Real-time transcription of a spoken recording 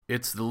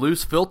It's the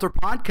Loose Filter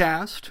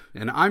Podcast,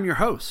 and I'm your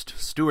host,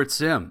 Stuart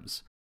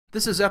Sims.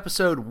 This is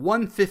episode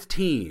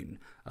 115,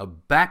 a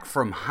Back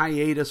from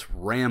Hiatus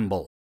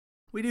Ramble.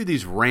 We do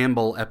these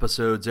ramble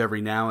episodes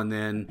every now and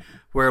then,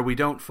 where we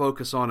don't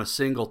focus on a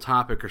single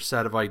topic or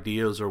set of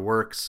ideas or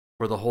works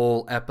for the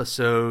whole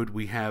episode.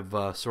 We have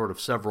sort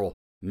of several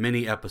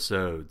mini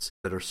episodes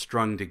that are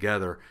strung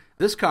together.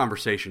 This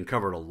conversation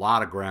covered a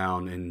lot of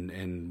ground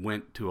and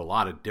went to a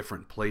lot of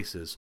different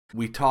places.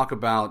 We talk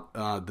about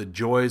the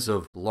joys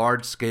of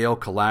large-scale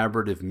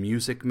collaborative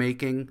music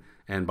making,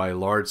 and by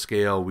large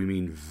scale, we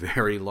mean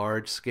very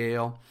large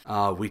scale.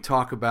 We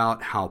talk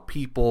about how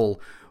people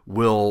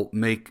will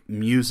make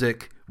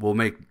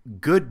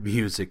good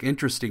music,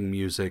 interesting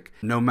music,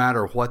 no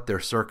matter what their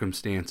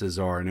circumstances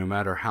are, no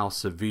matter how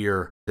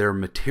severe their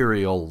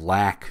material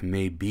lack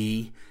may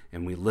be,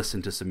 and we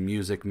listen to some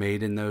music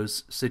made in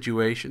those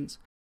situations.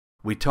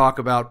 We talk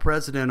about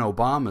President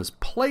Obama's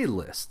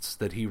playlists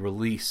that he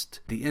released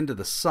at the end of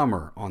the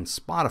summer on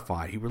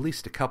Spotify. He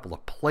released a couple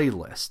of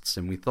playlists,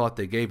 and we thought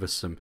they gave us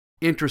some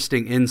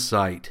interesting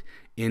insight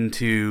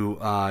into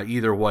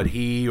either what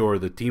he or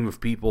the team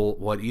of people,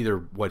 what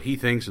he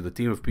thinks or the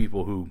team of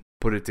people who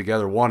put it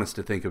together want us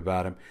to think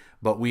about him.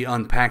 But we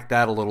unpacked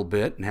that a little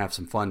bit and have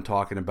some fun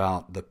talking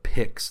about the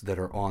picks that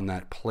are on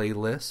that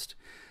playlist.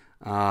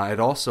 It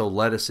also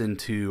led us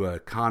into a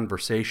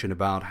conversation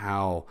about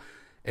how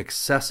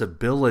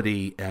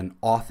accessibility and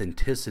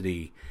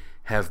authenticity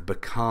have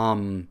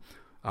become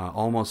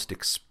almost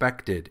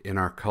expected in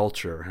our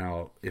culture.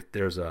 How if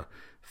there's a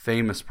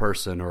famous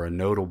person or a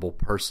notable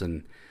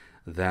person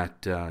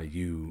that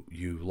you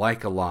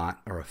like a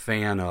lot or a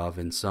fan of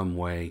in some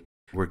way,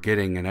 we're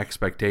getting an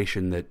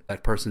expectation that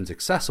that person's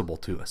accessible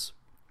to us.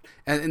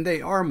 And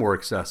they are more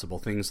accessible.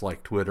 Things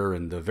like Twitter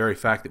and the very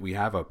fact that we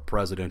have a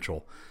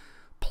presidential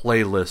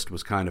playlist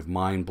was kind of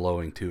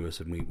mind-blowing to us,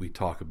 and we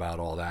talk about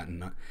all that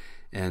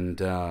and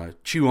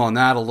chew on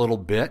that a little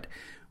bit.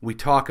 We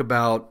talk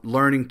about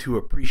learning to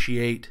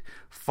appreciate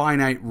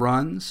finite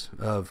runs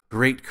of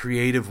great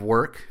creative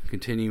work,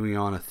 continuing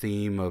on a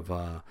theme of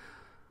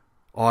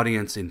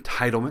audience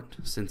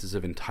entitlement, senses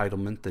of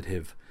entitlement that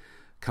have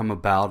come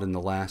about in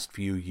the last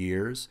few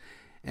years.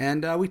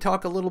 And we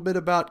talk a little bit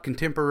about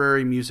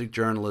contemporary music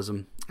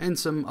journalism and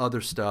some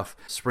other stuff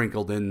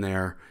sprinkled in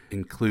there,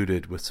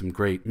 included with some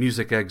great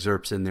music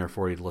excerpts in there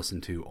for you to listen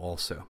to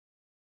also.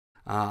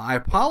 I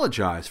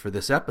apologize for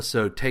this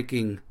episode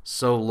taking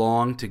so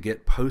long to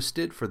get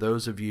posted for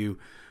those of you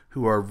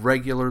who are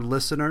regular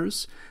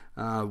listeners.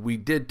 We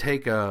did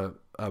take a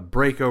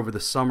break over the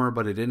summer,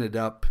 but it ended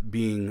up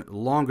being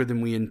longer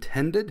than we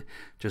intended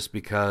just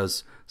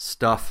because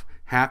stuff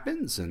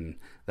happens and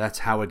that's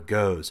how it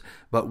goes.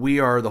 But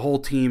the whole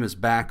team is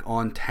back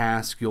on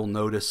task. You'll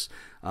notice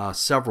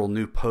several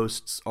new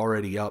posts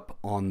already up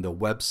on the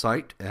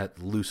website at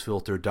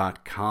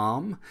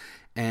loosefilter.com.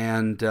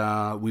 And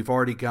we've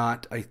already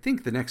got, I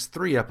think, the next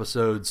 3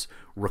 episodes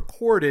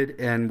recorded,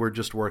 and we're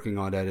just working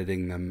on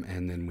editing them,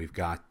 and then we've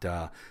got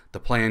the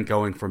plan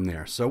going from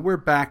there. So we're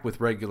back with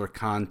regular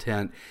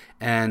content,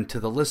 and to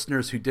the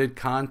listeners who did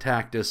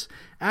contact us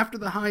after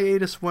the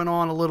hiatus went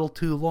on a little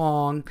too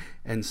long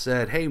and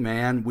said, hey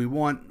man, we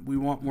want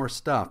more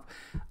stuff,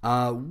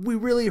 we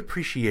really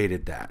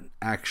appreciated that,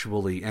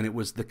 actually, and it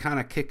was the kind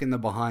of kick in the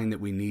behind that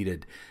we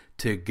needed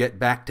to get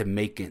back to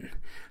making.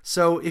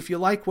 So if you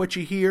like what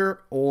you hear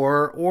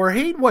or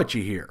hate what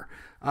you hear,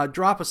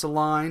 drop us a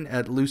line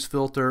at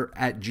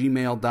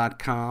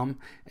loosefilter@gmail.com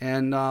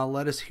and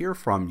let us hear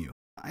from you.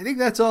 I think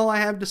that's all I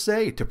have to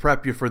say to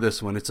prep you for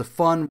this one. It's a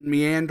fun,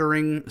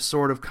 meandering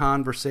sort of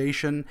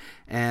conversation,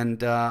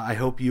 and I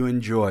hope you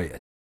enjoy it.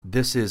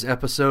 This is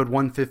episode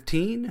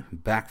 115,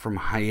 Back from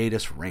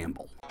Hiatus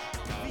Ramble.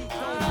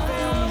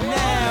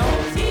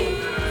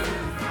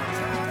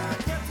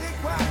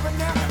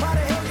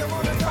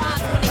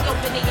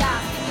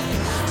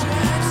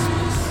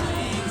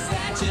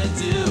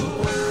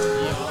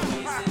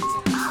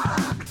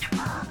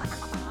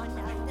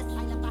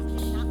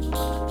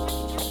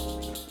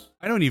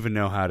 I don't even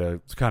know how to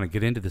kind of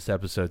get into this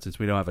episode since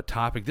we don't have a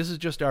topic. This is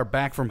just our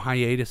Back from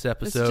Hiatus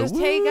episode. It's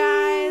just, hey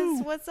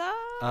guys, what's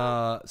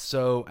up?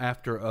 So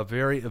after a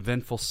very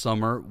eventful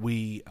summer,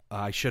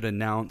 I should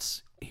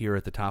announce here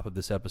at the top of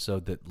this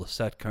episode that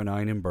Lisette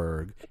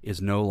Koneinenberg is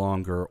no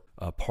longer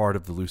a part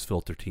of the Loose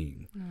Filter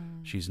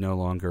team. She's no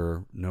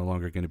longer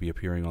going to be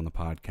appearing on the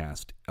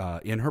podcast.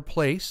 In her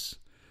place,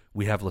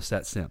 we have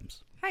Lisette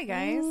Sims. Hi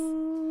guys.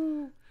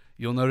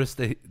 You'll notice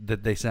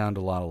that they sound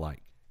a lot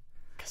alike.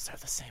 Because they're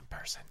the same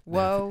person.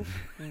 Whoa.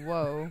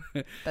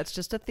 That's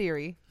just a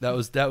theory. That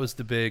was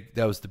the big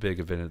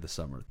event of the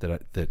summer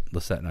that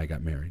Lisette and I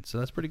got married. So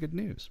that's pretty good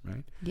news,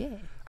 right? Yeah.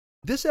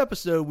 This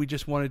episode, we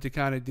just wanted to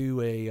kind of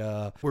do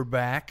a we're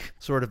back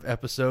sort of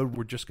episode.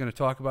 We're just going to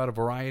talk about a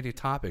variety of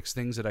topics,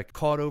 things that I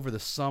caught over the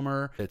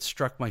summer that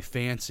struck my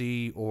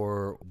fancy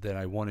or that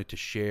I wanted to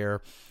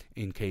share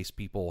in case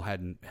people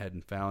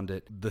hadn't found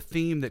it. The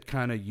theme that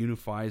kind of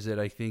unifies it,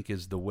 I think,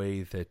 is the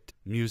way that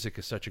music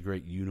is such a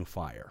great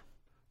unifier.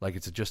 Like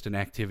it's just an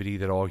activity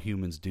that all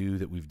humans do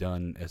that we've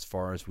done as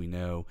far as we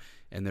know.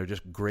 And they're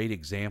just great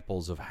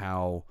examples of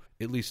how,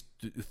 at least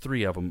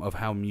three of them, of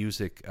how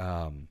music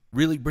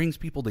really brings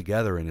people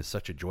together and is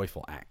such a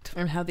joyful act.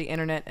 And how the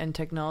internet and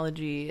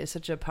technology is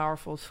such a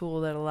powerful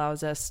tool that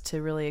allows us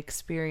to really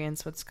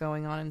experience what's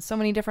going on in so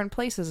many different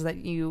places that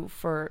you,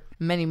 for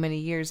many, many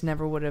years,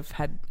 never would have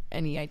had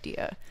any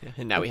idea. Yeah,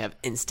 and now we have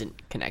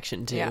instant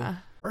connection too. Yeah.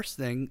 First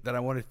thing that I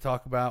wanted to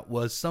talk about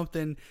was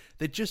something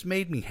that just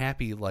made me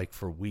happy like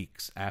for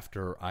weeks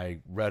after I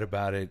read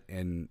about it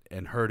and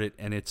heard it,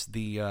 and it's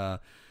the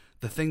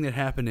thing that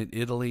happened in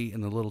Italy,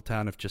 in the little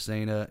town of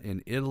Cesena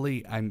in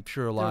Italy. I'm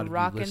sure a lot of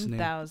you listening.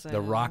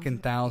 The Rockin'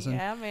 Thousand.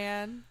 Yeah,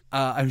 man.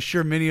 I'm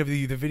sure many of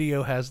you, the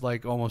video has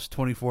like almost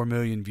 24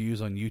 million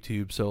views on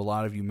YouTube, so a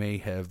lot of you may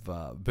have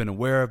been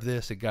aware of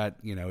this. It got,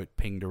 it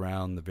pinged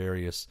around the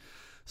various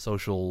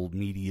social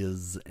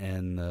medias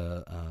and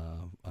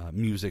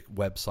music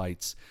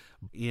websites.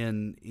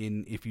 In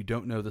if you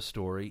don't know the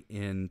story,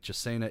 in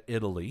Cesena,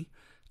 Italy,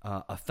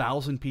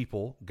 1,000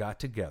 people got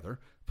together,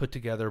 put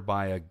together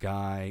by a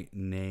guy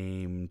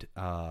named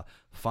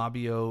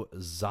Fabio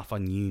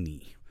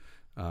Zaffagnini,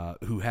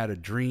 who had a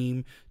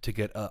dream to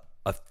get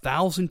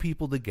 1,000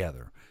 people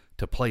together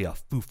to play a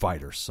Foo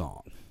Fighters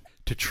song,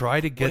 to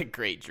try to get What a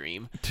great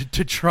dream.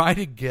 to try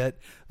to get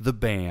the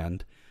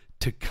band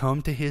to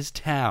come to his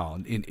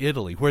town in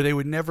Italy, where they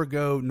would never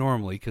go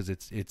normally because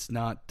it's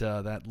not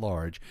that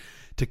large,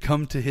 to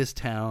come to his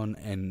town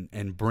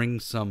and bring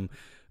some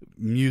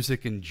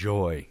music and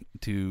joy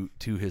to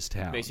his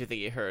town. Makes you think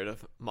you heard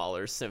of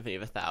Mahler's Symphony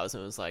of 1,000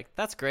 and was like,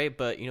 that's great,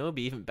 but it'd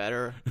be even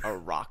better, a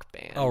rock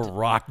band. A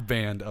rock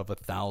band of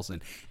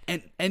 1,000.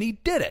 And he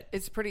did it.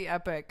 It's pretty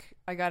epic.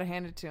 I gotta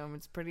hand it to him.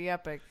 It's pretty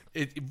epic.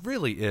 It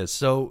really is.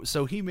 So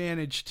he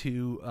managed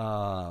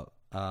to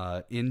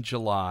in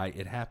July.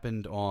 It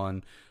happened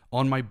on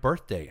my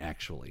birthday,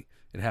 actually.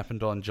 It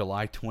happened on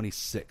July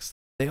 26th.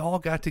 They all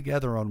got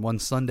together on one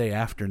Sunday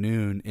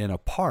afternoon in a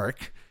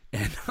park,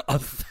 and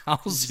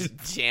 1,000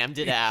 jammed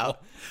it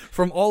out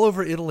from all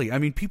over Italy. I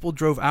mean, people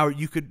drove out.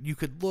 You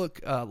could look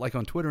like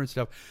on Twitter and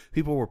stuff.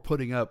 People were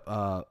putting up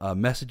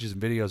messages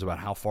and videos about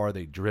how far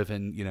they'd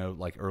driven.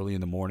 Like early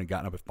in the morning,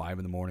 gotten up at 5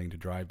 in the morning to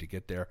drive to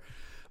get there.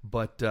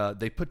 But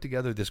they put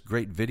together this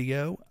great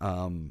video.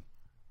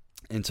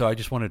 And so I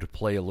just wanted to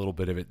play a little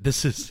bit of it.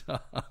 This is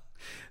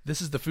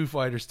the Foo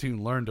Fighters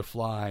tune, Learn to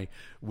Fly,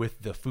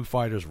 with the Foo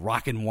Fighters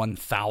Rockin'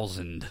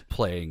 1000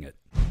 playing it.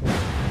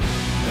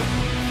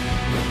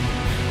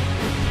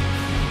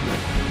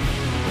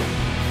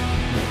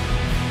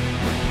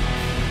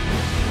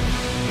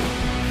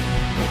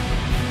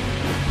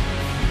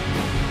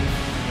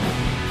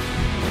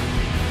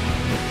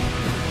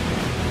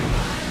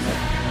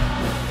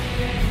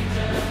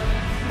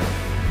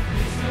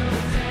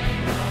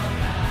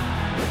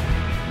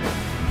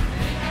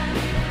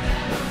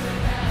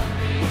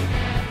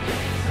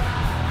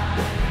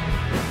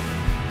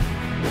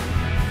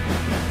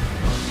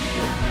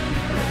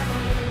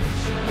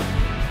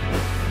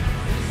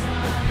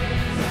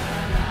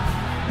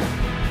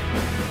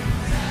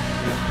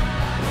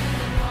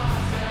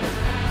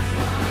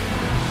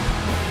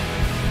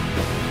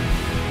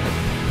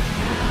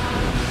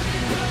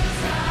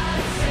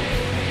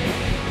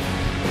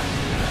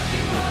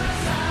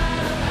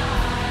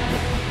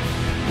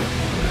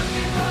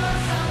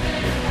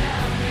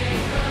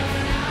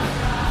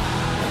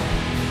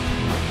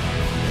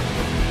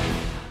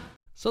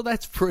 So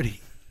that's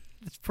pretty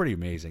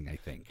amazing, I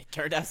think. It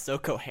turned out so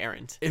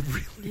coherent. It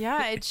really,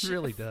 it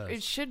really does.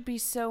 It should be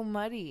so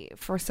muddy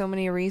for so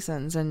many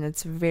reasons, and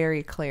it's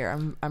very clear.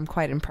 I'm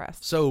quite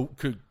impressed. So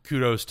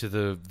kudos to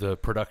the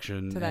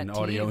production and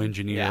audio team.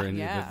 engineer and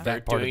that They're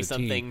part doing of the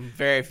something team.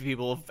 very few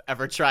people have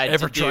ever tried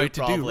to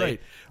do.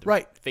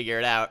 Right. Figure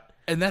it out.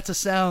 And that's a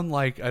sound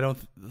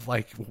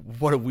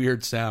what a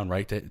weird sound,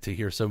 right? To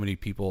hear so many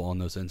people on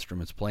those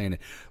instruments playing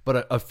it.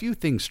 But a few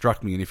things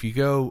struck me, and if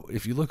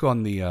you look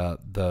on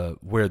the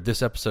where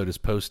this episode is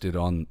posted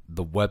on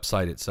the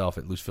website itself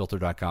at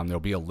loosefilter.com,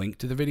 there'll be a link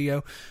to the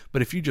video.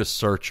 But if you just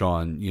search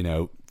on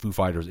Foo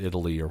Fighters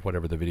Italy or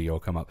whatever, the video will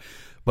come up.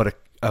 But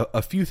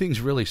a few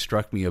things really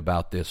struck me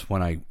about this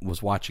when I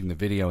was watching the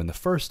video, and the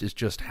first is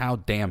just how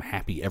damn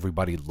happy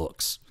everybody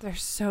looks. They're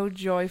so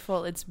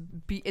joyful. It's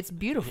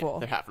beautiful.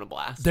 They're having a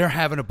blast. They're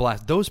having a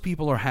blast. Those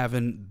people are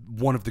having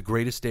one of the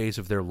greatest days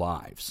of their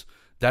lives.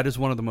 That is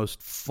one of the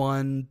most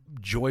fun,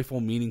 joyful,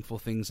 meaningful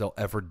things they'll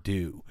ever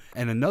do.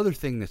 And another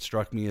thing that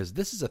struck me is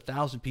this is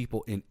 1,000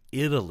 people in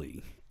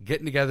Italy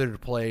getting together to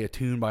play a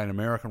tune by an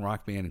American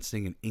rock band and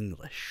sing in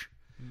English,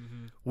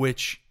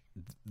 which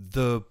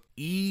the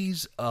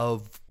ease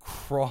of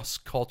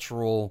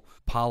cross-cultural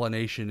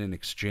pollination and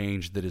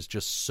exchange that is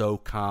just so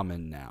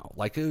common now.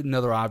 Like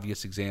another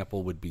obvious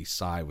example would be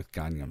Psy with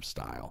Gangnam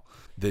Style.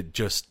 That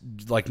just,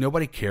 like,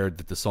 nobody cared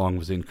that the song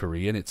was in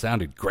Korean. It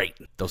sounded great.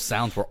 Those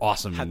sounds were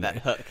awesome. Had that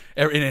hook.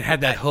 And it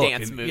had that hook.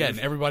 Dance move. Yeah, and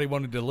everybody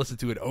wanted to listen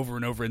to it over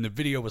and over, and the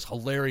video was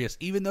hilarious,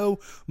 even though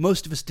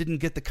most of us didn't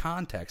get the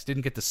context,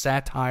 didn't get the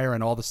satire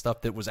and all the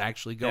stuff that was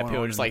actually going People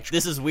on. were just like,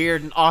 this is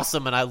weird and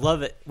awesome, and I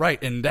love it.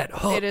 Right, and that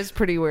hook. It is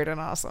pretty weird and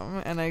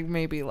awesome, and I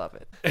maybe love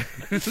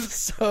it.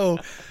 So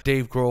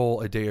Dave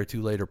Grohl, a day or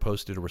two later,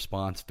 posted a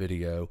response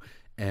video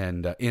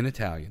and in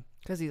Italian.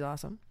 Because he's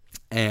awesome.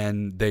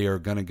 And they are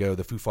going to go,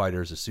 the Foo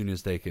Fighters, as soon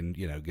as they can,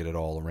 get it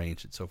all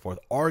arranged and so forth,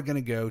 are going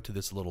to go to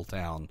this little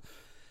town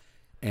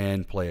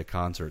and play a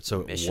concert.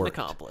 So Mission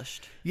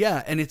accomplished.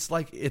 Yeah, and it's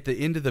like at the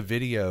end of the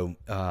video,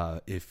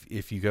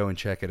 if you go and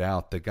check it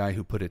out, the guy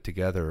who put it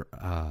together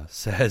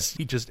says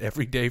he just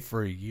every day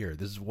for a year,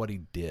 this is what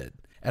he did.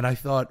 And I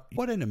thought,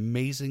 what an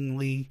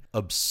amazingly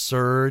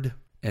absurd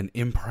and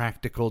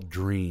impractical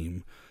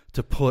dream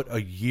to put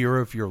a year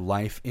of your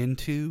life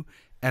into.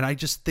 And I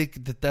just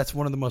think that that's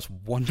one of the most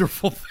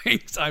wonderful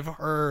things I've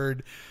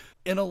heard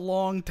in a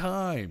long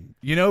time,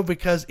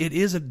 because it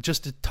is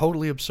just a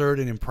totally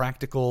absurd and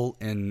impractical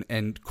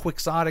and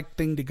quixotic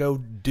thing to go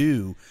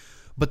do.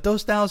 But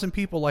those 1,000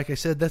 people, like I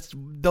said,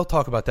 they'll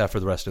talk about that for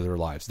the rest of their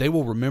lives. They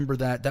will remember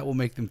that. That will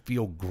make them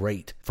feel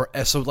great.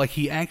 So, like,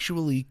 he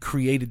actually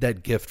created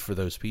that gift for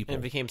those people.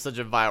 And it became such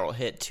a viral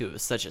hit, too. It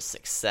was such a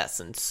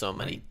success in so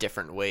many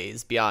different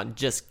ways, beyond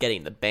just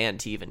getting the band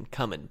to even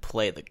come and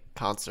play the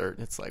concert.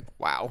 It's like,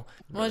 wow.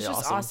 Well, it's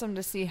just awesome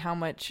to see how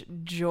much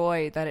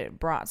joy that it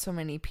brought so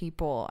many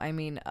people. I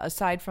mean,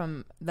 aside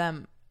from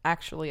them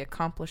actually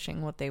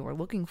accomplishing what they were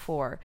looking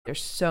for,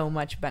 there's so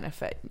much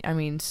benefit. I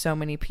mean, so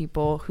many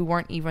people who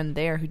weren't even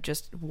there, who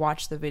just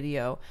watched the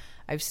video.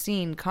 I've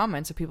seen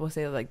comments of people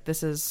say, like,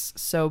 this is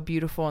so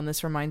beautiful and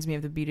this reminds me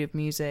of the beauty of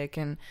music,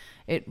 and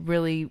it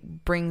really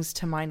brings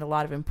to mind a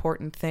lot of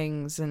important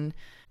things. And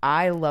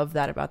I love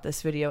that about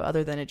this video,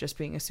 other than it just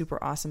being a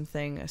super awesome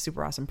thing, a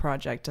super awesome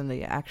project, and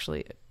they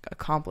actually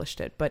accomplished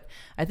it. But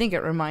I think it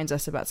reminds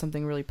us about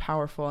something really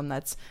powerful, and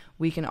that's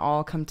we can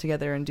all come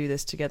together and do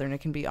this together, and it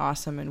can be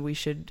awesome, and we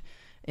should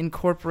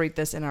incorporate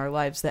this in our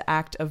lives, the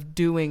act of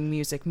doing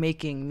music,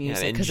 making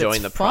music, and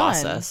enjoying the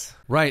process.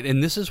 Right,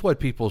 and this is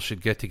what people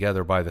should get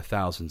together by the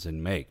thousands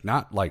and make,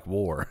 not like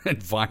war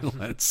and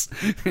violence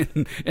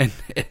and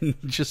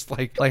just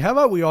like how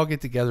about we all get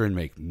together and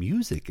make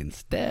music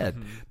instead?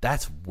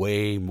 That's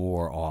way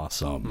more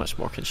awesome. Much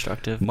more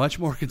constructive. Much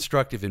more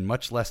constructive and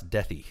much less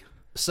deathy.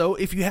 So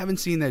if you haven't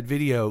seen that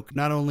video,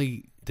 not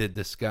only did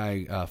this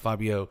guy,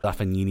 Fabio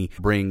Zafanini,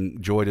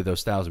 bring joy to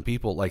those 1,000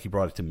 people, like he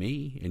brought it to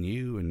me and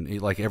you and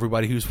like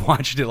everybody who's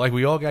watched it. Like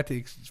we all got to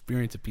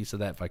experience a piece of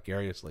that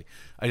vicariously.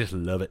 I just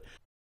love it.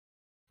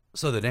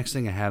 So the next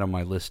thing I had on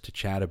my list to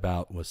chat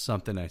about was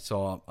something I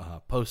saw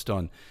post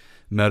on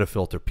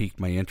Metafilter piqued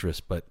my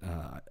interest, but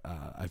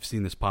I've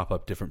seen this pop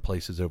up different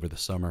places over the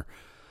summer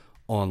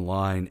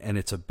online, and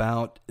it's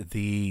about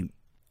the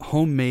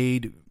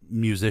homemade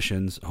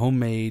musicians,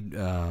 homemade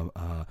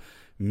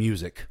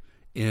music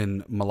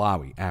in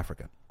Malawi,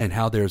 Africa, and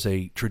how there's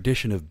a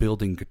tradition of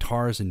building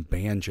guitars and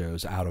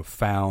banjos out of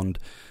found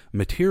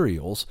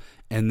materials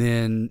and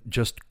then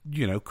just,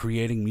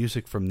 creating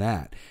music from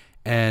that.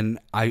 And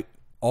I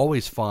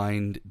always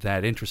find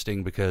that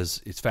interesting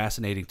because it's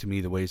fascinating to me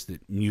the ways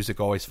that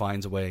music always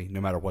finds a way, no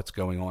matter what's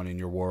going on in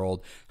your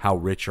world, how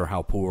rich or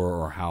how poor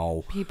or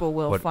how people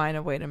will find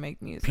a way to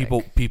make music.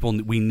 People,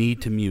 we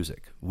need to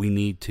music. We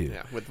need to.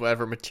 Yeah, with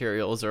whatever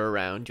materials are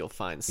around, you'll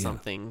find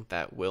something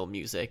that will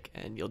music,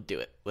 and you'll do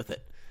it with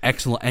it.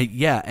 Excellent.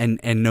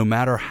 And no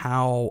matter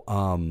how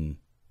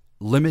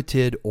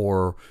limited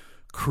or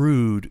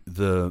crude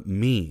the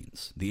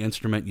means, the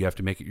instrument, you have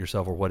to make it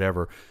yourself or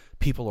whatever,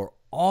 people are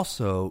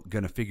also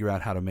going to figure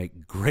out how to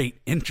make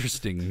great,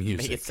 interesting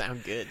music. Make it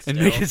sound good still.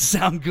 And make it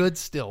sound good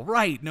still.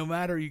 Right. No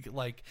matter,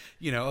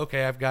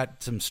 okay, I've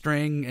got some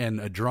string and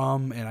a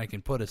drum, and I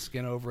can put a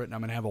skin over it, and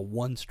I'm going to have a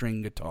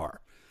one-string guitar.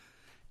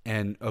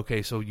 And,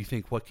 okay, so you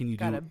think, what can you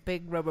do? Got a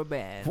big rubber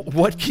band.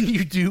 What can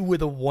you do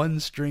with a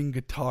one-string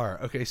guitar?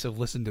 Okay, so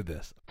listen to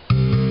this.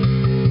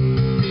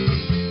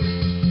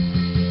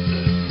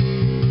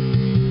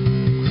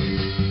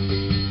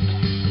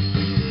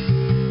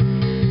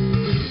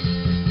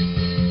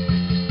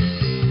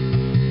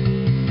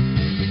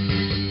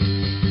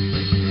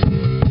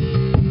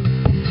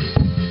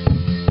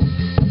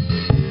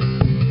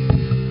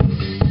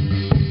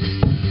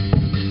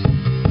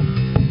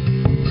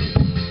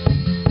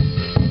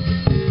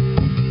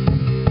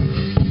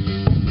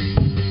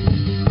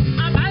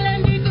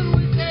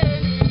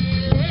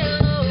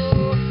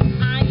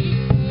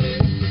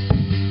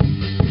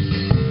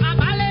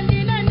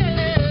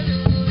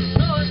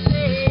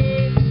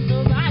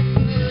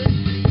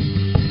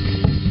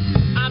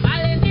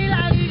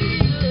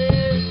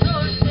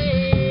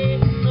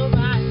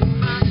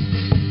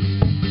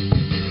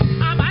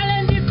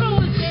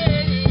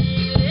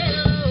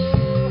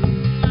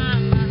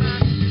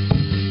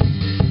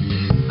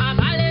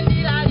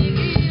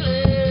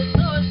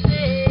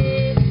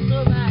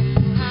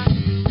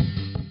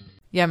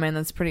 Yeah, man,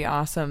 that's pretty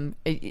awesome.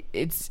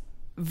 It's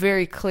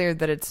very clear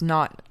that it's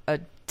not a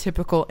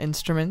typical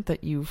instrument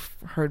that you've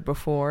heard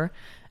before,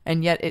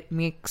 and yet it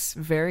makes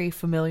very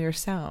familiar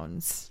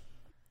sounds.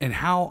 And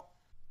how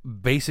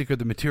basic are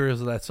the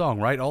materials of that song,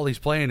 right? All he's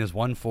playing is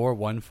 1/4,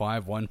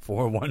 1/5,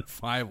 1/4,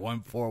 1/5,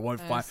 1/4,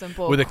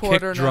 1/5, with a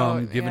kick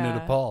drum giving it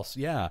a pulse.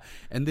 Yeah.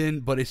 And then,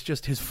 but it's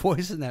just his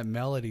voice in that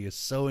melody is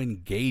so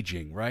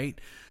engaging, right?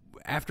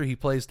 After he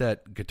plays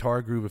that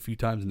guitar groove a few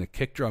times and the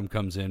kick drum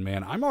comes in,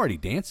 man, I'm already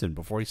dancing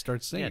before he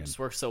starts singing. Yeah, it just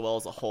works so well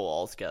as a whole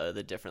altogether.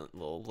 The different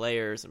little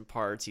layers and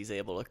parts he's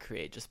able to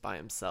create just by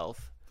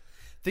himself.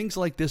 Things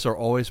like this are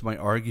always my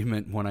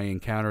argument when I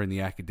encounter in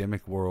the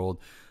academic world,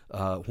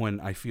 when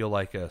I feel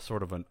like a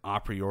sort of an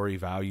a priori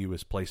value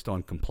is placed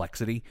on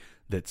complexity,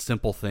 that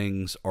simple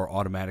things are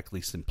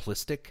automatically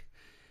simplistic.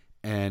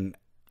 And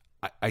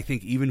I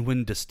think even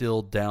when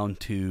distilled down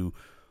to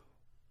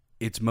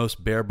its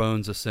most bare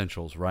bones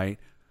essentials, right?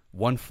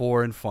 1,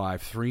 4, and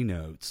 5, 3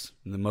 notes,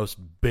 the most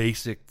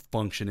basic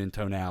function in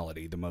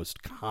tonality, the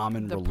most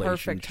common The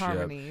perfect relationship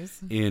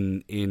harmonies.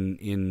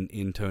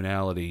 in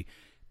tonality,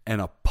 and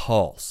a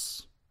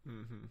pulse.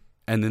 Mm-hmm.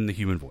 And then the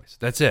human voice.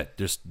 That's it.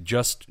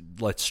 Just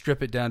let's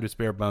strip it down to its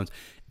bare bones.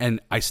 And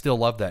I still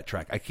love that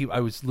track. I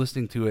was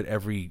listening to it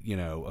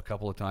a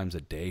couple of times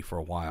a day for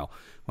a while.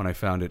 When I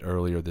found it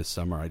earlier this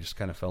summer, I just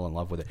kind of fell in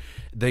love with it.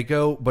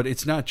 But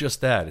it's not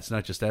just that. It's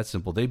not just that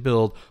simple. They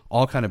build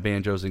all kind of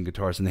banjos and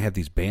guitars, and they have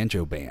these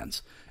banjo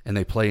bands, and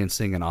they play and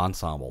sing an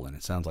ensemble, and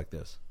it sounds like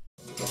this.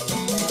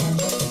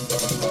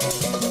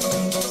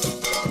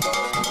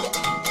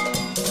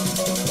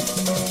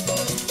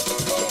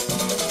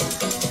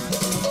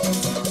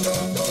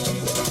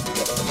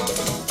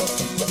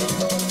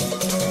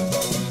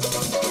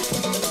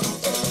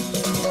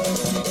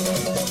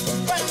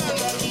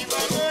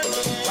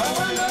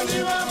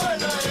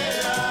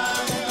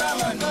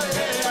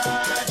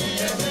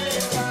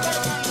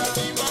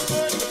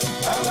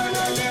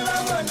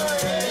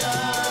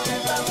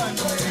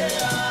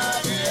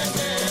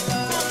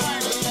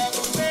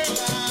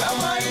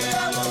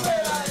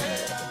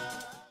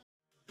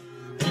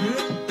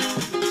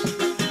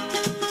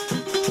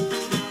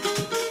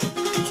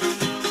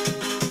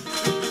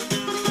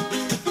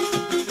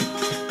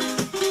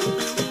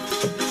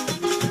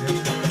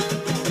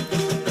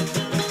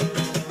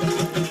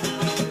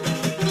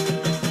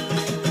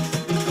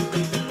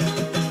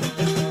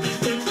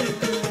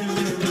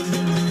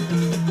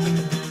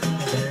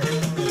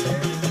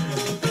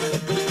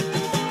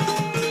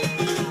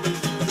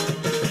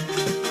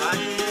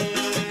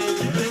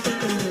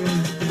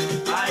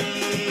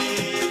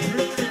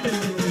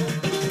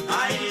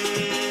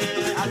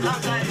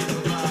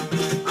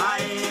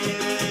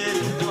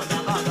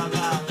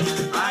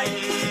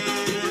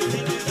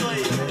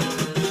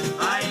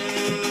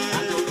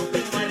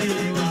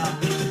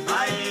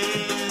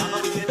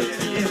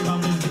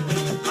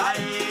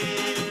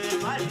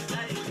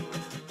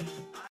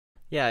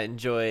 Yeah, I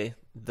enjoy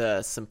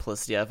the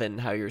simplicity of it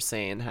and how you're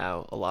saying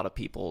how a lot of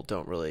people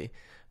don't really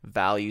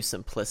value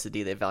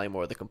simplicity. They value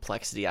more the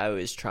complexity. I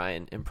always try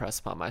and impress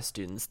upon my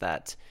students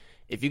that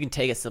if you can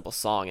take a simple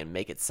song and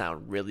make it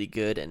sound really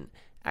good and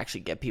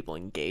actually get people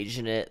engaged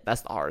in it,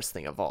 that's the hardest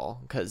thing of all.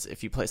 Because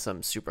if you play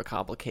something super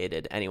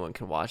complicated, anyone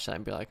can watch that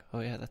and be like,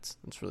 oh yeah, that's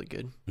really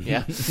good.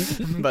 Yeah.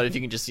 But if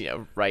you can just,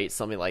 write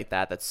something like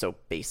that that's so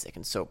basic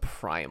and so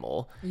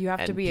primal, You have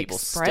to and be people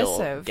expressive.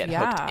 still get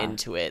Yeah. hooked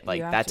into it, like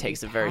You have that to be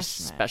takes a very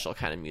passionate. special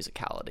kind of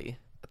musicality.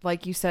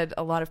 Like you said,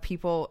 a lot of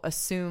people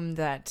assume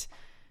that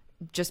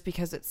just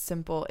because it's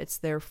simple, it's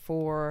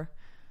therefore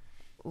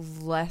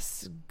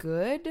less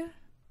good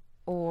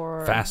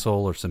or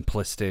Facile or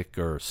simplistic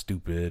or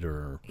stupid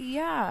or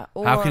yeah,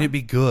 or how can it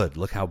be good?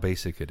 Look how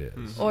basic it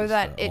is. or is,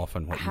 that it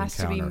often what you has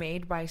to be encounter.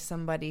 made by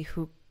somebody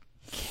who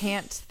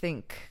can't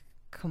think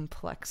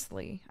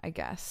complexly, I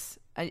guess.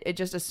 It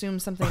just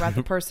assumes something about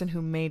the person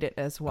who made it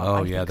as well.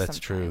 Oh I yeah, think that's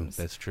true. sometimes.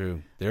 That's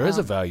true. There is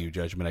a value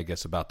judgment, I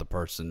guess, about the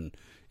person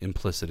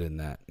implicit in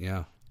that.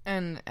 Yeah.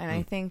 And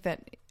I think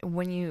that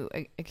when you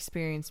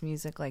experience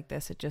music like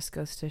this, it just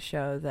goes to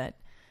show that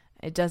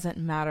it doesn't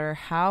matter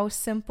how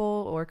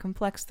simple or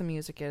complex the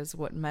music is.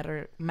 What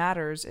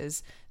matters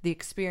is the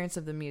experience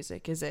of the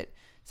music. Is it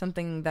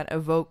something that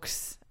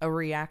evokes a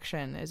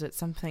reaction? Is it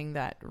something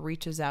that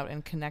reaches out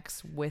and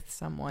connects with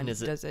someone? And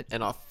is Does it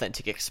an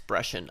authentic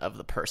expression of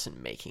the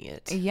person making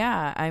it?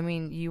 Yeah, I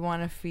mean, you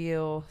want to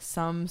feel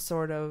some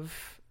sort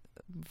of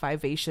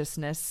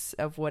vivaciousness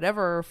of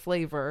whatever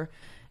flavor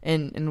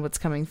in what's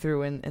coming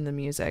through in the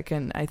music,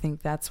 and I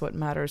think that's what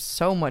matters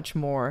so much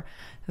more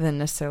than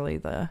necessarily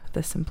the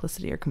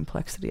simplicity or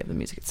complexity of the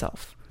music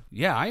itself.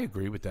 Yeah, I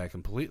agree with that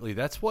completely.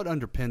 That's what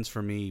underpins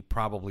for me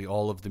probably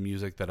all of the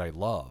music that I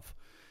love,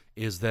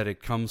 is that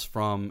it comes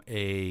from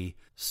a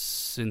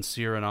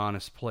sincere and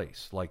honest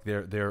place. Like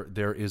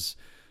there is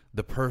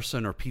the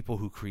person or people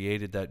who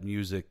created that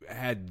music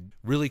had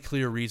really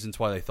clear reasons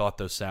why they thought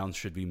those sounds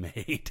should be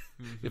made,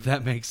 if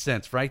that makes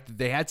sense, right?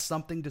 They had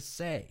something to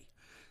say.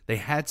 They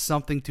had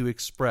something to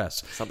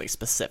express. Something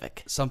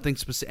specific.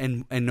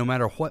 And no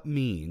matter what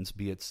means,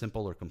 be it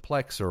simple or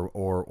complex or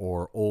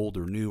old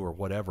or new or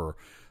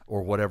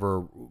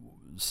whatever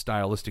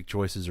stylistic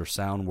choices or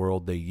sound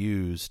world they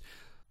used,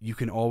 you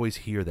can always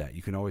hear that.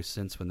 You can always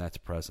sense when that's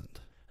present.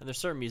 And there's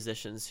certain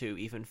musicians who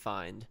even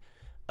find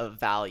a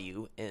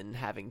value in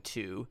having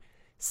to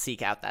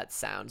seek out that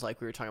sound. Like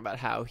we were talking about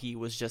how he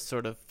was just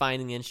sort of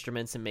finding the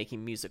instruments and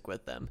making music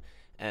with them.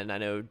 And I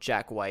know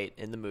Jack White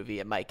in the movie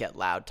It Might Get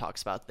Loud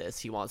talks about this.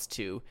 He wants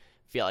to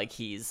feel like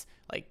he's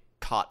like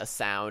caught a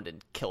sound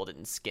and killed it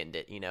and skinned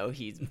it. You know,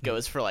 he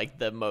goes for like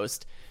the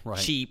most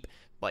cheap,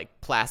 like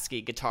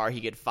plasticky guitar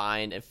he could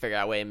find and figure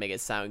out a way to make it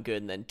sound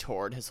good, and then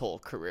toured his whole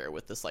career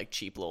with this like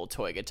cheap little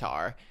toy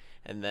guitar.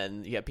 And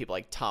then you have people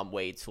like Tom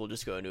Waits who will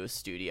just go into a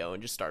studio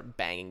and just start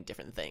banging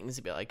different things.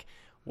 He'd be like,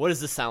 what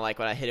does this sound like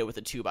when I hit it with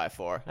a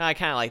 2x4? I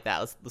kind of like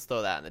that. Let's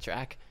throw that in the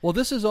track. Well,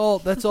 that's all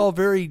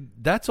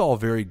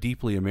very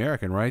deeply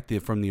American,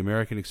 right? From the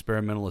American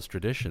experimentalist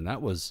tradition.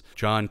 That was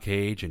John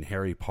Cage and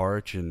Harry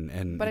Partch,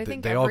 and but I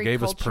think they all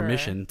gave us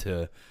permission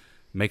to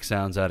make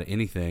sounds out of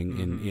anything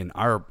in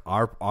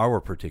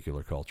our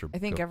particular culture. I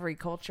think every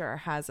culture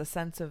has a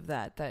sense of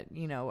that,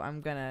 you know,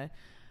 I'm gonna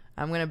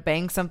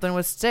bang something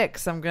with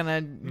sticks. I'm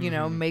gonna, you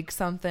know, make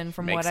something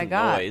from what I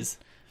got. Noise.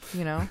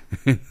 You know,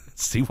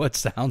 see what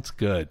sounds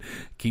good,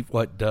 keep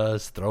what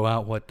does, throw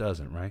out what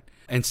doesn't, right?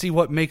 And see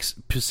what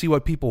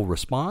people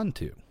respond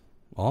to.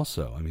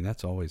 Also, I mean,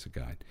 that's always a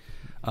guide.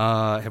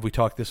 Have we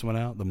talked this one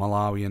out? The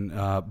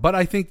Malawian, but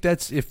I think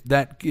that's if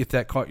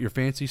that caught your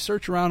fancy,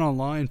 search around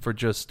online for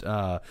just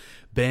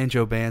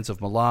banjo bands of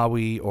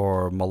Malawi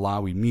or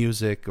Malawi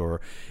music.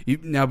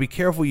 Now be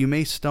careful, you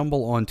may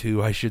stumble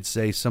onto, I should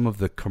say, some of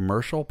the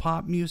commercial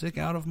pop music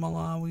out of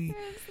Malawi.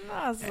 it's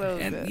not so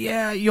good.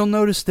 Yeah, you'll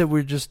notice that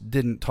we just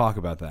didn't talk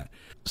about that.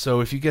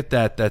 So if you get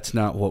that, that's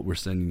not what we're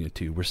sending you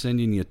to. We're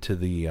sending you to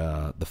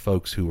the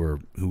folks who are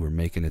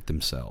making it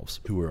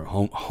themselves, who are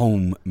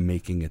home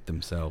making it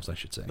themselves, I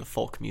should say. The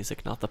folk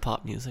music, not the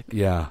pop music.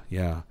 Yeah.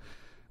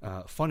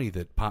 Funny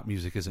that pop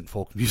music isn't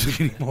folk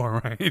music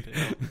anymore, right?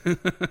 Yeah.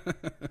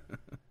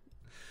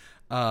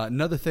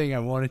 Another thing I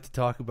wanted to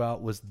talk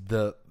about was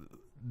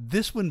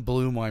this one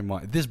blew my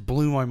mind. This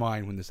blew my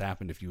mind when this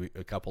happened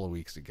a couple of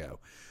weeks ago.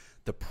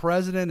 The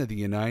President of the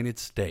United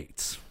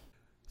States,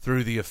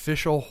 through the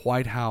official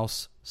White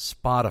House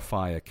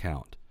Spotify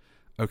account.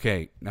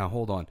 Okay, now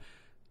hold on.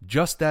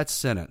 Just that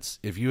sentence,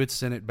 if you had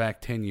sent it back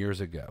 10 years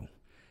ago,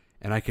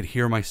 and I could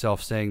hear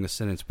myself saying the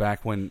sentence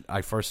back when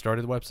I first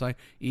started the website,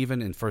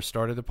 and first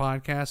started the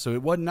podcast, so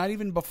it wasn't not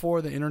even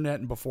before the internet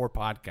and before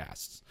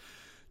podcasts.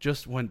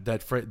 Just when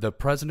the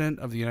President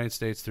of the United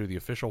States through the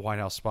official White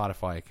House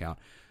Spotify account,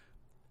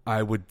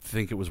 I would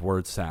think it was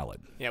word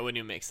salad. Yeah, it wouldn't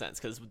even make sense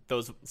because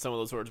some of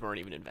those words weren't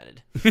even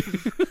invented.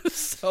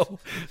 So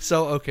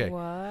okay.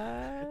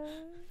 What?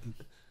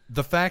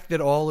 The fact that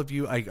all of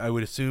you, I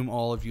would assume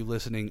all of you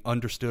listening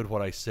understood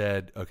what I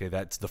said. Okay,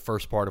 that's the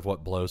first part of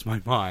what blows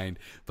my mind.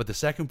 But the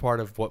second part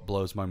of what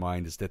blows my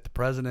mind is that the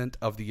President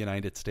of the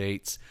United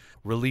States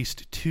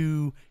released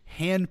 2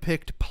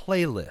 hand-picked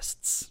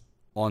playlists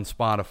on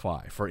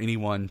Spotify for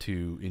anyone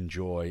to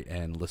enjoy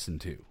and listen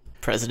to.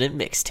 President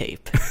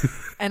mixtape.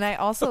 And I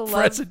also love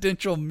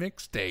presidential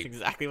mixtape. That's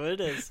exactly what it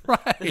is.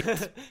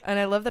 Right. And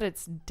I love that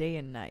it's day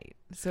and night.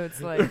 So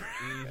it's like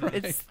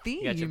it's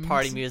themed. You got your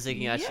party music,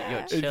 you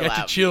got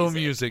your chill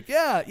music.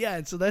 Yeah.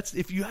 And so that's,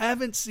 if you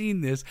haven't seen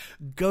this,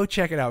 go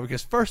check it out,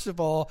 because first of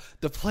all,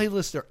 the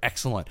playlists are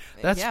excellent.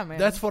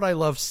 That's what I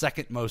love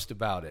second most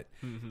about it,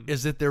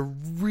 is that they're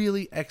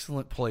really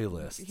excellent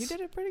playlists. He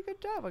did a pretty good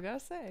job, I gotta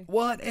say.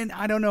 What? And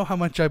I don't know how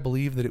much I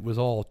believe that it was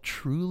all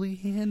truly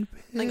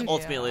handpicked. I think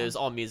ultimately it was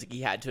all music he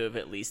had to have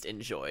at least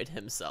enjoyed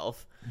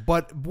himself.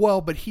 But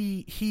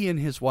he and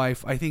his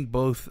wife, I think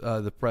both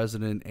the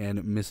president and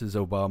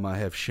Mrs. Obama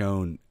have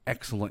shown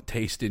excellent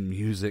taste in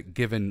music,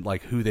 given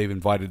like who they've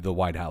invited to the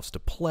White House to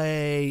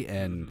play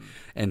and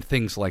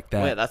things like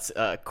that. Oh, yeah, that's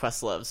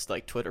Questlove's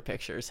like Twitter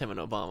pictures, him and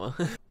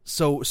Obama.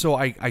 So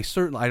I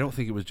certainly, I don't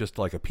think it was just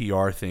like a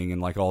PR thing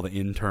and like all the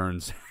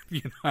interns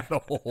had a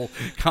whole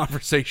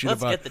conversation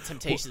Let's about get the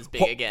Temptations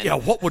big again. Yeah,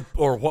 what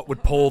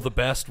would poll the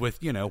best with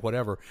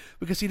whatever,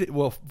 because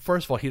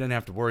first of all, he doesn't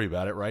have to worry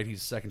about it, right?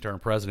 He's second term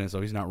president,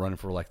 so he's not running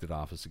for elected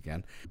office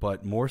again.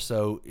 But more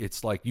so,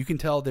 it's like you can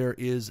tell there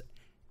is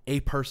a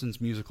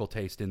person's musical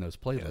taste in those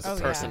playlists. There's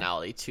a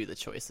personality to the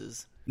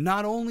choices.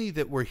 Not only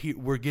that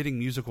we're getting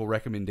musical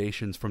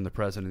recommendations from the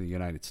President of the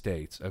United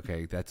States,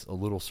 okay, that's a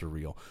little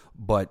surreal,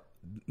 but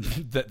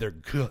that they're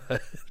good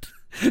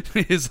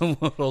is a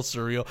little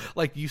surreal.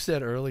 Like you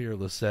said earlier,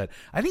 Lisette,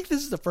 I think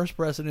this is the first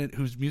president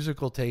whose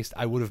musical taste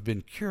I would have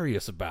been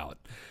curious about.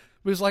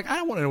 It was like, I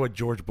don't want to know what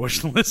George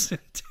Bush listened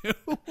to.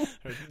 Or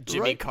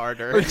Jimmy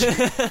Carter.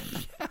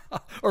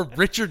 Or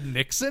Richard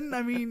Nixon.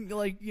 I mean,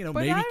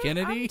 maybe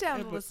Kennedy. I'm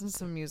down to listen to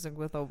some music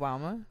with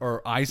Obama.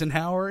 Or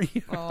Eisenhower.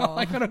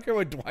 I don't care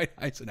what Dwight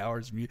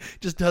Eisenhower's music.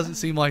 Just doesn't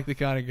seem like the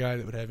kind of guy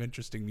that would have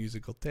interesting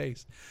musical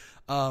taste.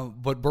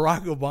 But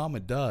Barack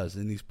Obama does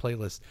in these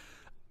playlists.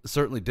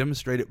 certainly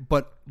demonstrate it.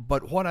 But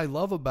what I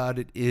love about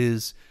it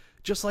is,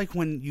 just like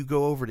when you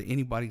go over to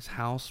anybody's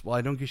house, well,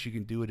 I don't guess you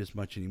can do it as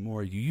much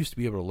anymore. You used to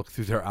be able to look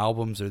through their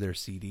albums or their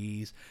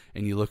CDs,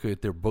 and you look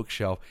at their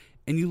bookshelf,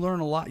 and you learn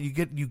a lot. You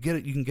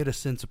can get a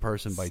sense of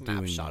person by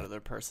doing that. Snapshot of their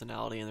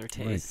personality and their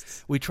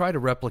tastes. Right. We try to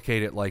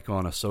replicate it like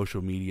on a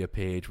social media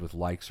page with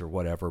likes or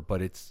whatever,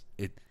 but it's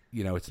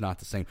not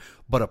the same.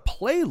 But a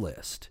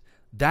playlist,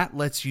 that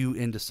lets you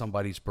into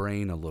somebody's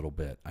brain a little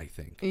bit, I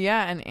think.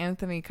 Yeah, and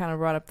Anthony kind of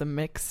brought up the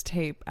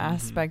mixtape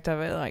aspect of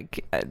it.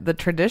 Like, the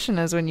tradition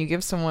is when you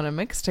give someone a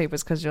mixtape,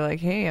 it's because you're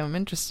like, hey, I'm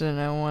interested and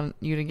I want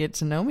you to get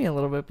to know me a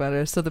little bit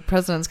better. So the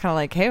president's kind of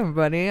like, hey,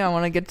 everybody, I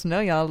want to get to know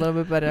y'all a little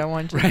bit better. I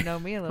want you to know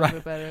me a little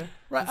bit better.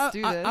 Right. Let's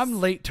do this. I'm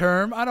late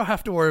term. I don't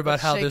have to worry about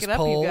how Shake this it up,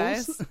 polls. you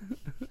guys.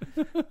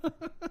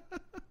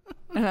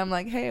 And I'm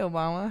like, hey,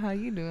 Obama, how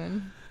you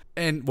doing?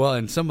 And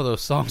some of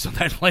those songs on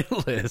that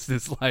playlist,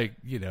 it's like,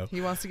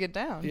 He wants to get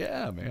down.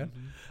 yeah, man.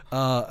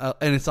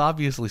 And it's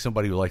obviously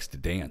somebody who likes to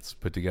dance,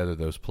 put together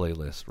those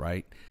playlists,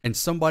 right? And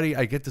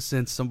I get the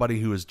sense somebody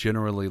who is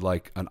generally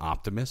like an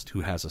optimist,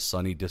 who has a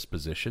sunny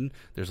disposition.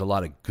 There's a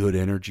lot of good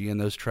energy in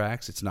those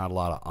tracks. It's not a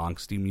lot of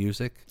angsty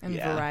music. And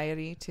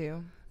variety,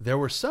 too. There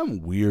were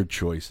some weird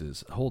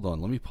choices. Hold on,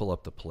 let me pull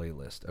up the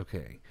playlist.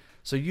 Okay.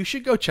 So you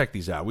should go check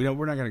these out. We're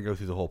not going to go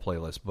through the whole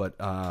playlist, but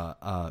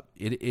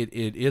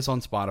it is on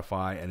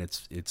Spotify, and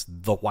it's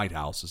The White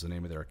House is the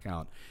name of their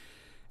account,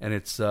 and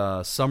it's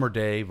Summer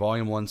Day,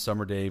 Volume 1,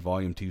 Summer Day,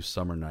 Volume 2,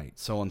 Summer Night.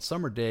 So on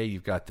Summer Day,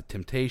 you've got the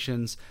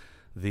Temptations,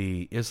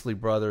 the Isley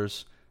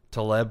Brothers,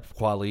 Talib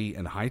Kweli,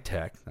 and High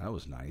Tech. That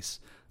was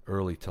nice,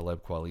 early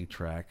Talib Kweli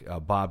track.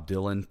 Bob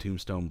Dylan,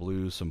 Tombstone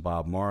Blues, some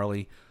Bob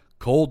Marley.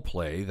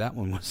 Coldplay, that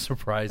one was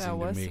surprising to me.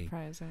 That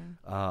was surprising.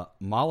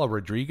 Mala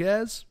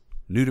Rodriguez.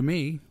 New to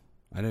me.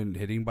 Had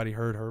anybody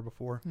heard her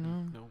before?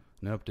 No.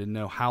 Nope, didn't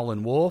know.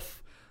 Howlin'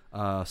 Wolf,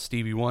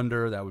 Stevie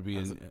Wonder. That would be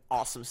an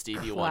awesome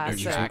Stevie Wonder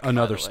track.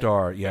 Another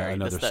star. Yeah,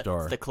 another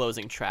star. It's the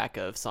closing track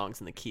of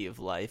Songs in the Key of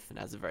Life, and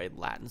has a very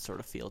Latin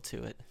sort of feel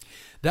to it.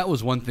 That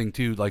was one thing,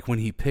 too. Like, when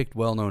he picked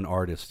well-known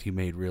artists, he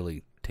made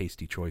really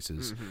tasty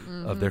choices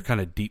of their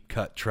kind of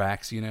deep-cut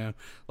tracks,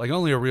 Like,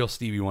 only a real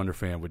Stevie Wonder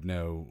fan would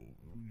know,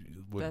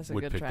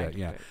 would pick that.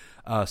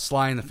 Yeah.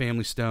 Sly and the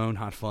Family Stone,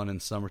 Hot Fun in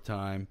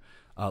Summertime.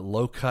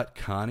 Low Cut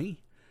Connie,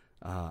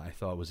 I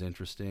thought was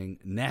interesting.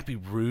 Nappy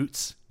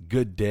Roots,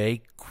 Good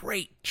Day,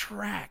 great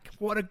track.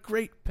 What a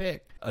great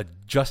pick.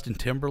 Justin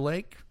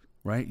Timberlake,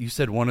 right? You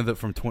said one of the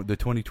from the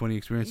 2020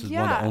 Experience is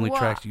one of the only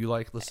tracks you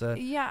like, Lisette?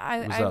 Yeah,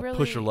 I really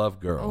Push Your Love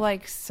Girl.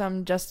 Like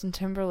some Justin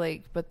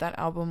Timberlake, but that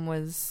album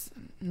was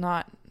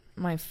not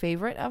my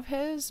favorite of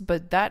his.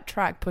 But that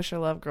track, Push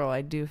Your Love Girl,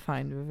 I do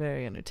find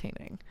very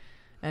entertaining,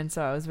 and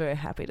so I was very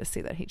happy to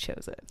see that he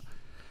chose it.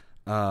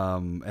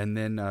 And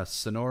then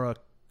Sonora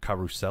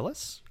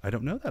Caruselas. I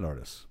don't know that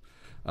artist.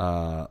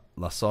 La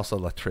Salsa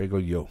La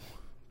Traigo Yo.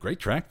 Great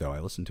track, though. I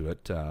listened to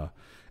it.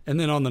 And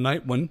then on the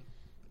night one,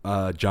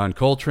 John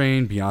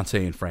Coltrane,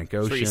 Beyonce, and Frank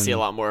Ocean. So you see a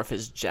lot more of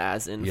his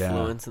jazz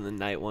influence in the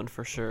night one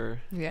for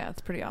sure. Yeah,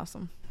 it's pretty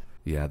awesome.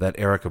 Yeah, that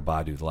Erykah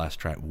Badu, the last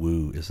track,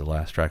 Woo, is the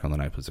last track on the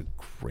night. It was a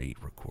great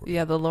recording.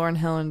 Yeah, the Lauryn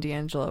Hill and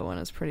D'Angelo one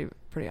is pretty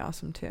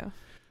awesome, too.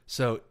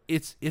 So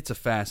it's a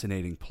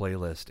fascinating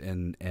playlist,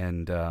 and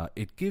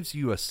it gives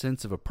you a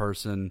sense of a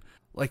person.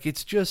 Like,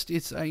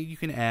 you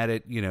can add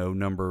it,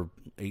 number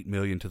 8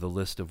 million to the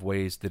list of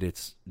ways that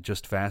it's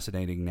just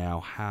fascinating now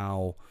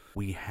how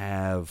we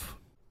have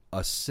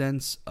a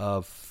sense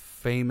of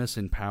famous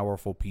and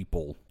powerful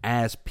people,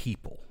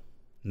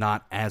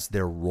 not as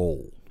their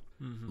role.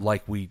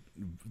 Like we've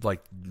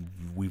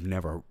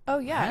never. Oh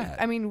yeah, had.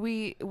 I mean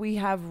we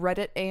have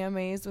Reddit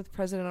AMAs with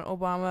President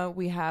Obama.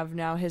 We have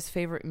now his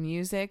favorite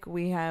music.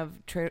 We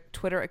have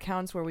Twitter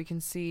accounts where we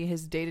can see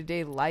his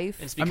day-to-day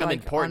life. It's become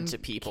important to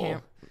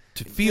people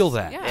to feel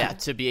that. Yeah,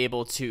 to be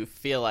able to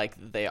feel like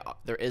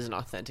there is an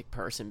authentic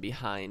person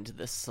behind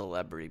this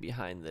celebrity,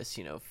 behind this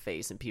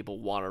face, and people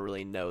want to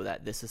really know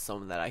that this is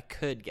someone that I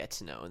could get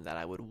to know and that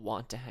I would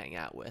want to hang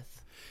out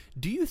with.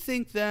 Do you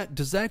think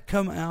does that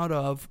come out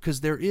of,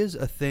 because there is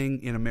a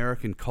thing in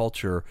American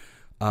culture,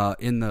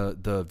 in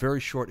the very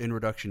short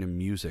introduction in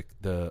music,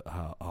 the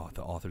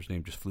author's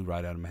name just flew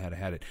right out of my head. I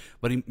had it,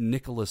 but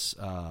Nicholas.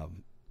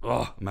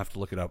 I'm gonna have to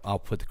look it up. I'll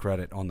put the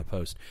credit on the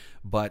post.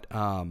 But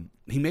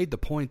he made the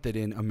point that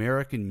in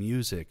American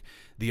music,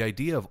 the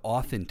idea of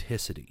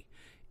authenticity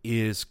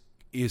is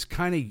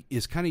kind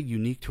of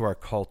unique to our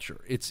culture.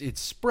 It's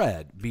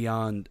spread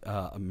beyond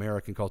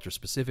American culture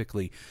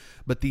specifically,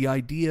 but the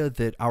idea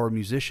that our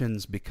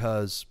musicians,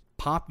 because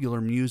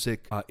popular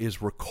music is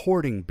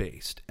recording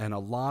based, and a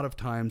lot of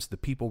times the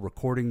people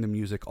recording the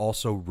music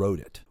also wrote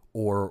it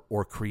or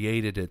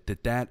created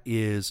it, that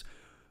is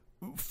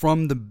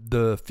from the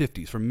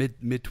 50s, from mid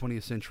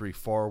 20th century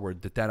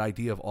forward, that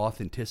idea of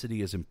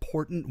authenticity is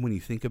important when you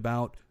think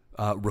about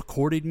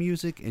recorded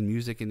music and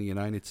music in the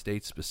United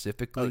States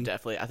specifically? Oh,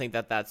 definitely. I think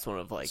that's one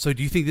of like. So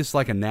do you think this is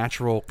like a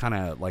natural kind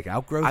of like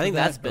outgrowth? I think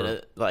of that's that,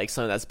 been like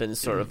something that's been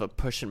sort of a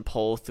push and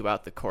pull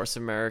throughout the course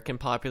of American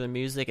popular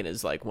music, and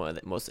is like one of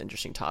the most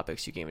interesting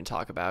topics you can even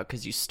talk about,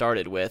 because you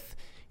started with,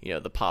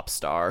 the pop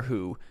star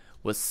who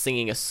was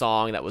singing a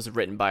song that was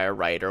written by a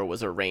writer,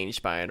 was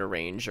arranged by an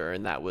arranger,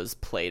 and that was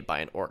played by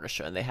an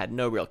orchestra, and they had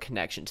no real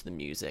connection to the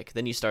music.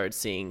 Then you started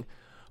seeing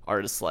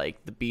artists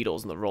like the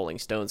Beatles and the Rolling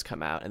Stones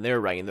come out, and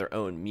they're writing their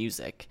own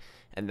music,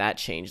 and that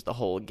changed the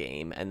whole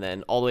game. And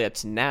then all the way up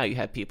to now, you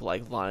have people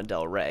like Lana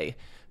Del Rey,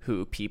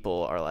 who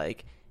people are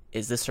like,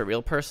 is this her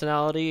real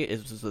personality?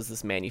 Was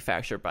this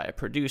manufactured by a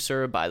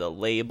producer, by the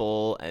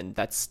label? And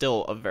that's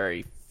still a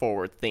very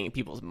forward thing in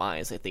people's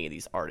minds. They think of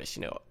these artists,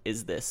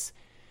 is this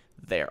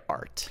their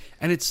art?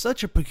 And it's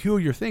such a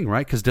peculiar thing,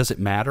 right? Because does it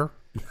matter?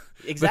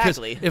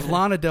 Exactly. Because if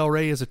Lana Del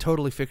Rey is a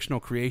totally fictional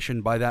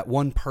creation by that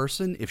one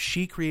person, if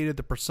she created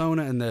the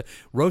persona and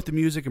wrote the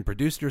music and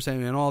produced it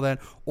and all that,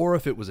 or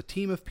if it was a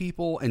team of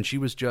people and she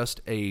was just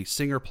a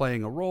singer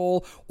playing a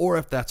role, or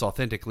if that's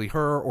authentically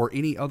her or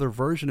any other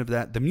version of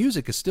that, the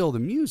music is still the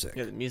music.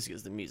 Yeah, the music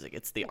is the music.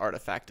 It's the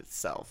artifact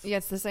itself. Yeah,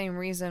 it's the same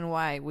reason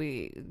why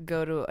we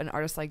go to an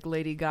artist like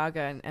Lady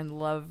Gaga and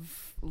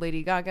love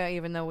Lady Gaga,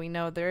 even though we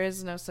know there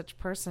is no such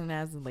person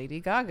as Lady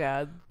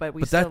Gaga, but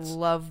we still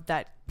love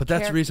that. But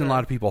that's the reason a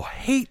lot of people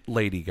hate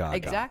Lady Gaga.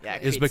 Exactly. Yeah,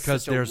 is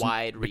because there's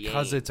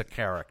because it's a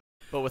character.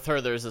 But with her,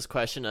 there's this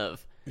question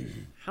of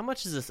how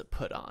much is this a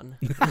put on?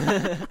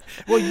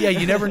 Well, yeah,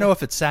 you never know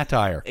if it's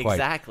satire. Quite.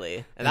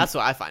 Exactly, and that's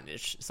what I find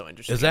so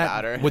interesting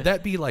about her. Would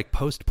that be like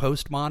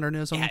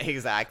postmodernism? Yeah,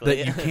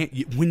 exactly.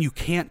 That when you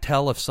can't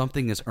tell if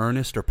something is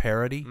earnest or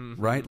parody,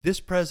 right? This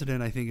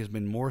president, I think, has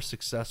been more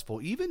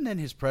successful even than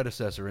his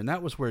predecessor, and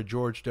that was where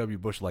George W.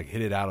 Bush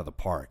hit it out of the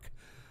park.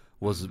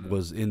 Was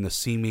in the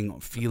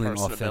feeling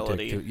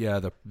authentic,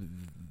 the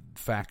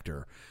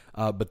factor.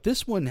 But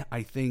this one,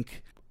 I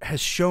think, has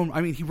shown.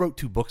 I mean, he wrote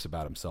 2 books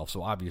about himself,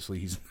 so obviously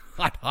he's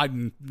not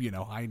hiding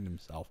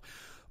himself.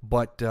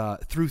 But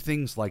through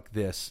things like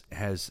this,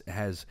 has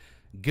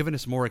given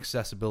us more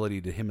accessibility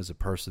to him as a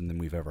person than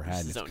we've ever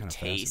had. His own kind of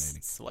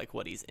tastes, like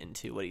what he's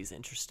into, what he's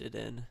interested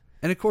in.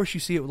 And of course, you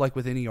see it like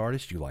with any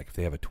artist you like. If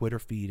they have a Twitter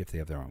feed, if they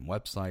have their own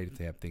website, if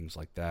they have things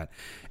like that,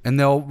 and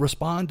they'll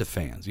respond to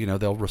fans.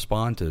 They'll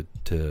respond to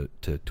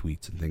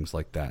tweets and things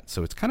like that.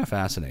 So it's kind of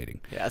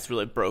fascinating. Yeah, it's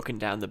really broken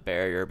down the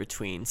barrier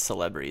between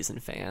celebrities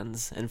and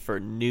fans. And for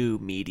new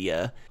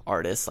media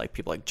artists, like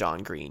people like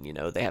John Green,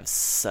 they have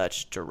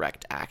such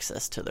direct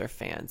access to their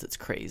fans. It's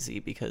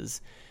crazy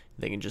because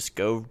they can just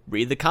go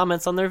read the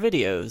comments on their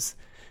videos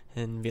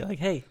and be like,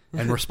 "Hey,"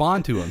 and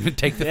respond to them and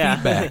take the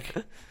feedback.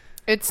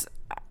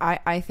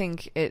 I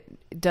think it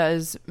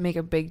does make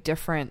a big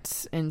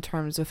difference in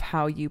terms of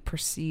how you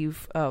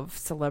perceive of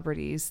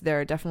celebrities. There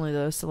are definitely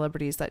those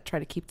celebrities that try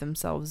to keep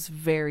themselves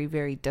very,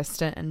 very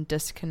distant and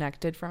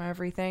disconnected from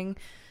everything.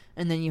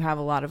 And then you have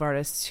a lot of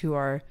artists who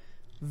are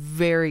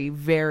very,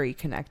 very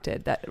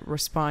connected, that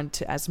respond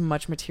to as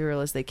much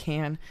material as they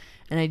can.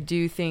 And I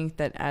do think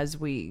that as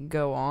we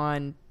go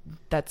on,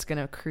 that's going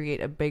to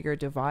create a bigger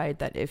divide,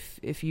 that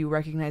if you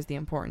recognize the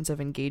importance of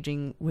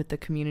engaging with the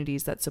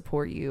communities that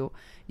support you,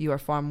 you are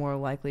far more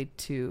likely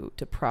to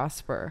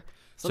prosper.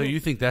 So you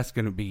think that's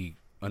going to be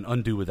an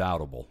undo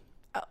withoutable?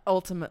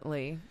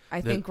 Ultimately,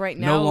 I think right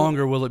now... No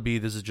longer will it be,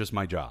 this is just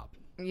my job.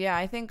 Yeah,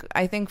 I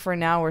think for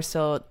now we're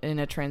still in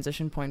a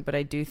transition point, but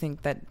I do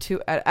think that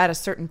at a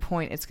certain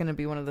point it's going to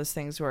be one of those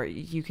things where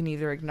you can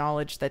either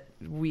acknowledge that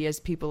we as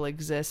people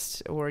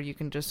exist, or you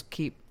can just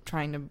keep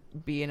trying to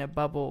be in a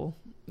bubble,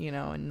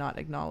 and not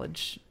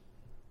acknowledge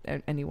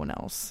anyone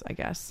else, I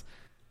guess.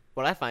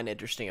 What I find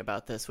interesting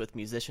about this with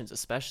musicians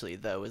especially,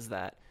 though, is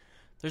that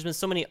there's been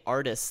so many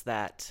artists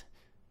that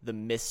the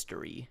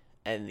mystery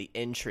and the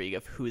intrigue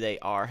of who they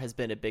are has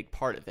been a big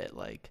part of it.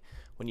 Like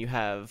when you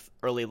have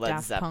early Led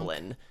Daft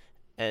Zeppelin, Punk.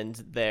 And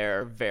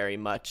they're very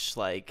much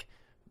like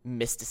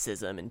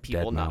mysticism and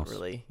people not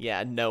really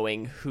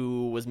knowing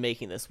who was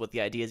making this, what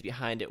the ideas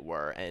behind it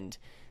were. And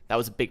that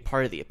was a big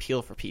part of the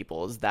appeal for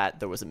people, is that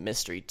there was a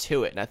mystery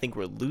to it. And I think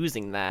we're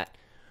losing that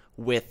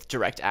with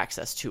direct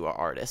access to our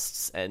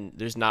artists, and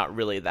there's not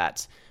really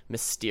that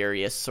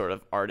mysterious sort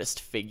of artist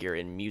figure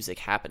in music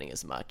happening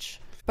as much.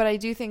 But I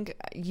do think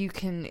you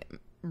can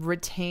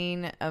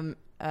retain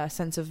a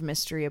sense of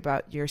mystery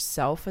about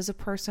yourself as a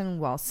person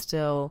while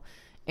still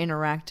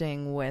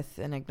interacting with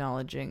and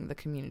acknowledging the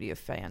community of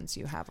fans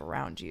you have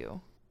around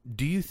you.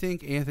 Do you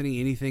think, Anthony,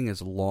 anything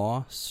is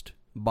lost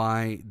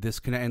by this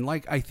connect? And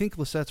I think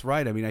Lisette's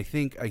right. I mean, I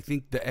think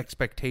the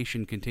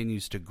expectation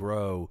continues to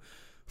grow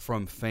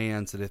from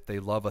fans that if they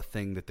love a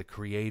thing, that the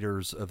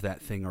creators of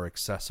that thing are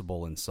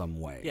accessible in some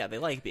way. Yeah, they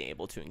like being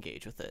able to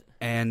engage with it.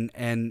 And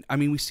I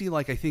mean, we see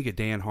I think of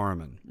Dan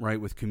Harmon, right,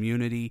 with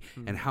Community,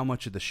 and how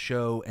much of the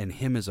show and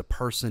him as a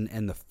person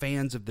and the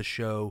fans of the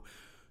show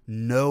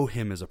know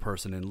him as a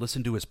person and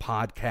listen to his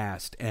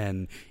podcast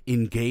and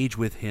engage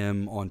with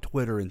him on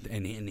Twitter, and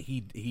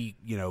he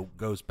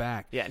goes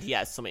back. Yeah, and he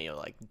has so many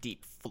like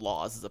deep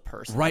flaws as a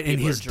person. Right, and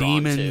his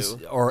demons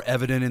to. are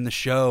evident in the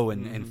show,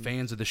 and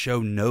fans of the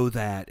show know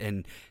that.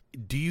 And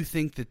do you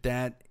think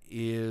that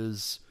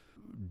is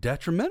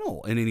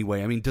detrimental in any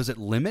way? I mean, does it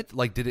limit,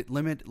 like, did it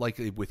limit, like,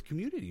 with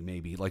Community,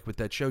 maybe, like with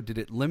that show, did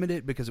it limit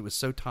it because it was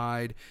so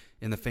tied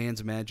in the fans'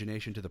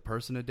 imagination to the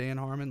person of Dan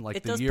Harmon?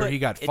 Like, the year he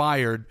got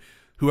fired,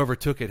 whoever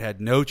took it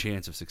had no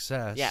chance of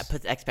success. Yeah, it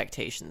puts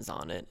expectations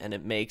on it, and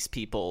it makes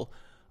people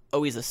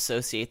always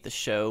associate the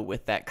show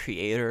with that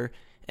creator,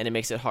 and it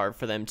makes it hard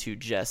for them to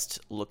just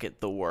look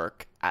at the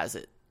work as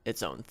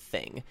its own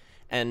thing.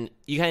 And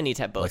you kind of need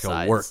to have both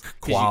sides.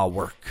 Like a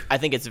work. I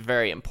think it's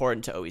very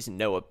important to always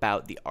know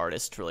about the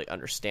artist to really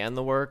understand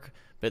the work,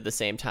 but at the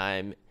same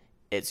time,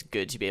 it's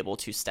good to be able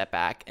to step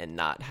back and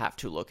not have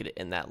to look at it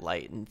in that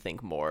light and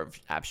think more of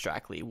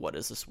abstractly, what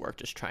is this work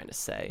just trying to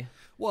say?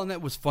 Well, and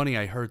that was funny.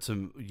 I heard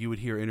you would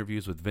hear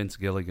interviews with Vince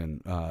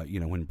Gilligan,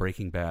 when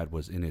Breaking Bad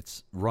was in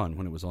its run,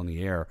 when it was on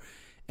the air.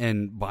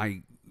 And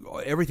by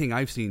everything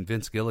I've seen,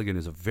 Vince Gilligan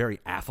is a very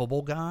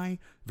affable guy.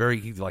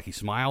 He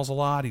smiles a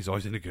lot. He's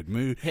always in a good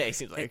mood. Yeah, he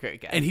seems like a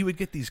great guy. And he would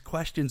get these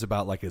questions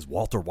about, like, is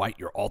Walter White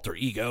your alter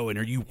ego? And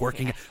are you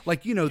working? Yeah.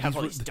 Like, have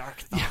all these dark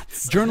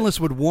thoughts. Yeah, journalists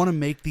would want to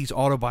make these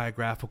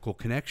autobiographical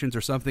connections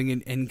or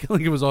something. And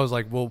Gilligan was always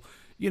like, well,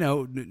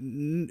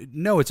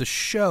 no, it's a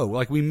show.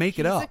 Like, we make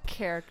it up. It's a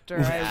character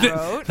I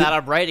wrote. That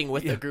I'm writing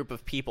with a group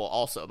of people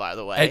also, by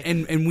the way.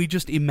 And we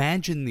just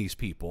imagine these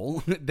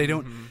people. They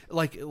don't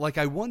like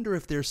I wonder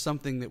if there's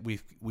something that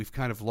we've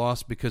kind of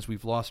lost because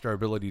we've lost our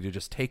ability to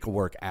just take a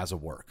work as a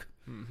work.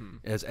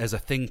 As a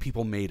thing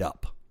people made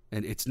up.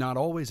 And it's not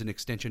always an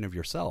extension of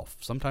yourself.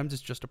 Sometimes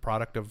it's just a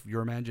product of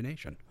your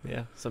imagination.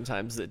 Yeah,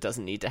 sometimes it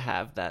doesn't need to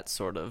have that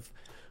sort of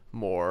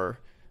more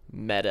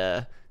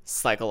meta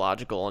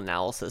psychological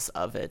analysis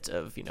of it,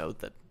 of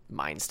the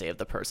mind state of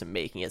the person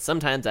making it.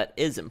 Sometimes that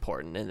is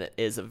important, and it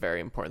is a very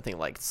important thing,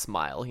 like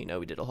Smile.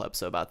 We did a whole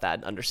episode about that,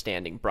 and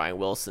understanding Brian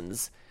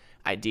Wilson's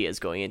ideas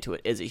going into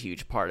it is a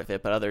huge part of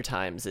it, but other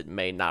times it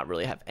may not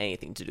really have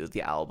anything to do with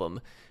the album.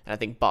 And I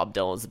think Bob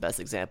Dylan's the best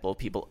example of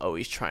people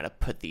always trying to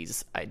put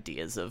these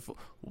ideas of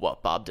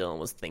what Bob Dylan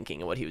was thinking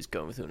and what he was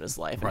going through in his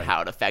life and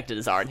how it affected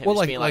his art, and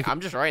him being like,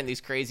 I'm just writing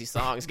these crazy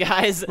songs,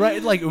 guys.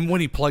 Right, like when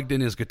he plugged in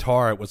his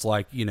guitar, it was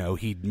like,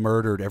 he'd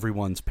murdered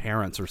everyone's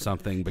parents or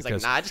something. He's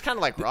because like, I just kind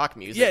of like rock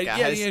music, guys.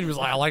 Yeah, he was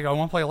like, I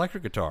want to play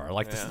electric guitar. I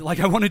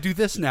I want to do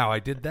this now. I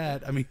did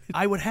that. I mean,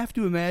 I would have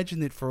to imagine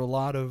that for a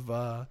lot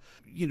of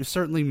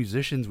certainly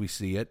musicians, we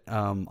see it.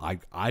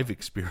 I've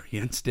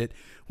experienced it.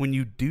 When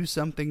you do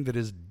something that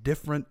is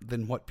different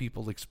than what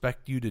people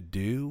expect you to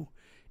do,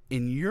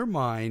 in your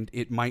mind,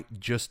 it might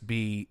just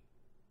be,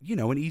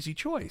 an easy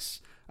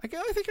choice. I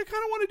think I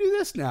kind of want to do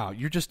this now.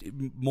 You're just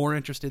more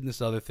interested in this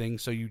other thing,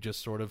 so you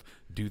just sort of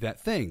do that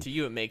thing. To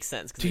you, it makes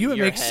sense. To you, it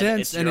makes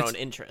sense, it's your own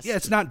interest. Yeah,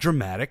 it's not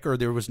dramatic, or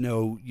there was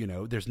no,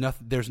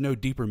 there's no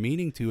deeper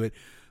meaning to it.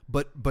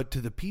 But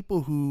to the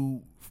people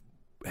who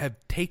have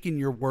taken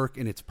your work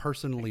and it's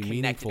personally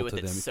meaningful to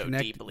them, so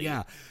deeply.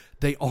 Yeah,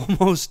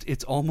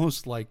 it's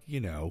almost like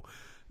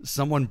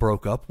someone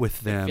broke up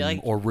with them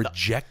or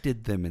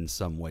rejected them in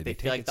some way. They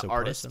feel like the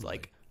artist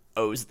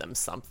owes them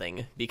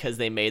something because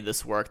they made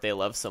this work they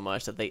love so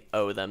much that they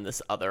owe them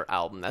this other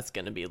album that's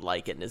going to be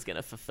like it and is going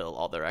to fulfill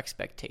all their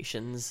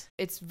expectations.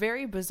 It's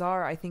very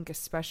bizarre, I think,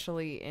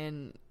 especially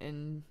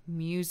in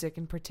music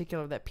in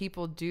particular, that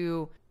people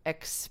do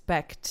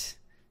expect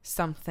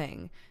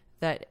something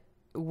that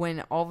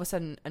when all of a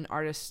sudden an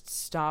artist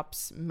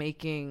stops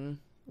making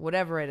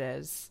whatever it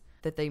is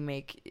that they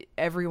make,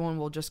 everyone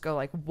will just go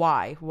like,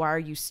 why are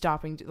you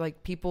stopping?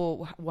 Like,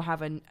 people will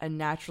have a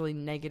naturally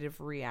negative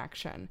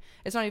reaction.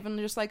 It's not even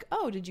just like,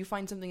 oh, did you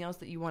find something else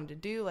that you wanted to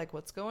do? Like,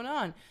 what's going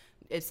on?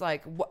 It's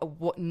like,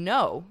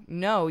 no,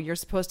 you're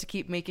supposed to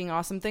keep making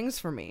awesome things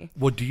for me.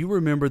 Well, do you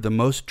remember the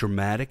most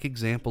dramatic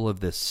example of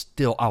this?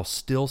 I'll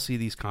still see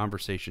these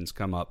conversations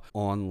come up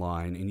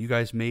online, and you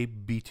guys may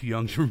be too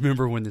young to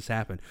remember when this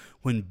happened.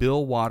 When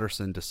Bill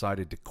Watterson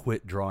decided to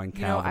quit drawing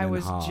Calvin and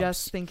Hobbes. I was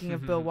just thinking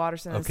of Bill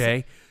Watterson.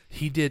 Okay,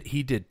 he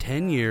did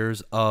 10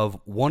 years of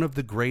one of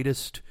the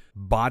greatest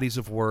bodies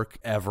of work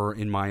ever,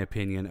 in my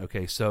opinion.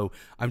 Okay, so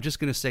I'm just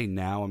going to say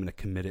now, I'm going to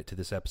commit it to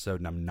this episode,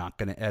 and I'm not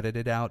going to edit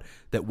it out,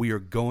 that we are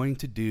going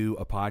to do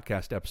a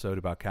podcast episode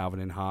about Calvin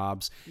and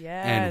Hobbes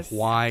and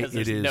why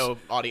it is no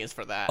audience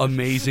for that.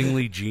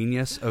 Amazingly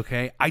genius.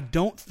 Okay, I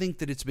don't think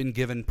that it's been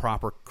given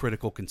proper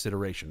critical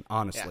consideration,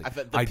 honestly.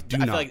 Yeah, I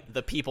feel like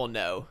the people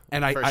know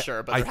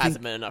sure, but there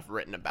hasn't been enough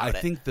written about it.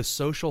 I think the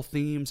social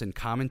themes and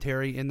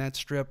commentary in that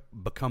strip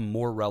become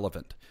more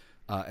relevant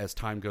as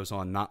time goes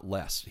on, not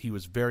less. He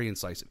was very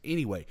incisive.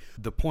 Anyway,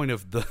 the point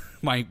of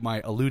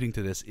my alluding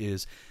to this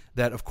is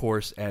that, of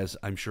course, as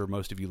I'm sure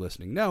most of you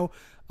listening know,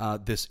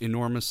 this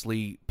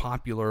enormously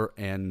popular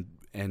and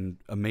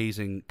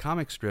amazing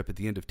comic strip, at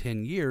the end of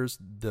 10 years,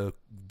 the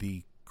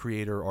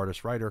creator,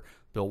 artist, writer,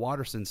 Bill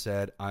Watterson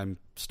said, I'm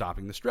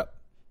stopping the strip.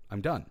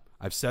 I'm done.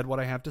 I've said what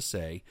I have to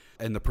say.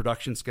 And the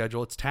production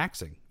schedule, it's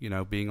taxing,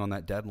 being on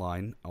that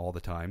deadline all the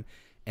time.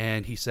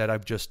 And he said,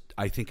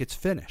 I think it's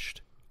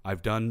finished.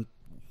 I've done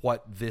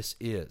what this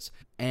is.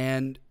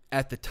 And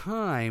at the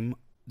time,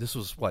 this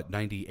was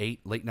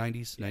 98, late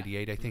 90s,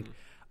 98, I think.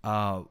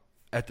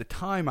 At the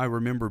time, I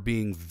remember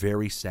being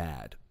very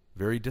sad,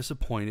 very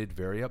disappointed,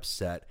 very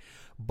upset.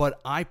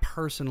 But I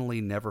personally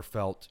never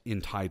felt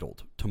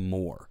entitled to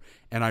more.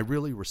 And I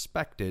really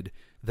respected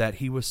that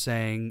he was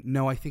saying,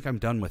 no, I think I'm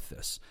done with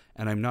this.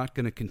 And I'm not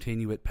going to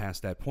continue it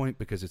past that point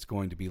because it's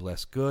going to be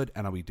less good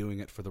and I'll be doing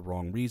it for the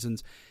wrong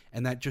reasons.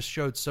 And that just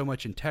showed so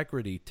much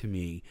integrity to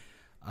me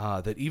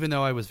that even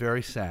though I was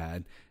very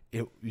sad,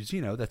 it was,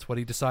 that's what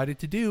he decided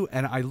to do.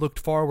 And I looked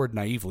forward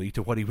naively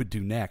to what he would do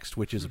next,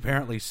 which is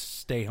apparently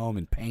stay home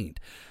and paint.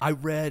 I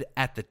read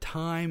at the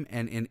time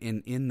and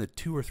in the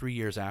 2 or 3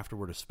 years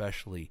afterward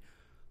especially,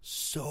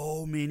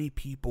 so many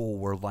people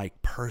were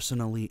like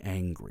personally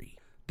angry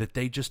that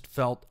they just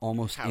felt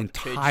almost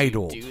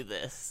entitled. How could you do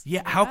this?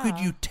 Yeah, how could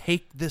you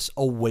take this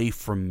away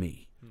from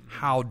me?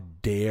 How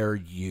dare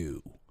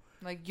you?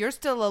 Like, you're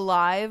still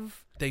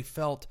alive. They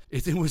felt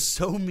it was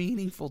so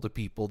meaningful to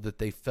people that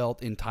they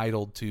felt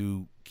entitled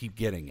to keep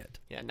getting it.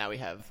 Yeah, now we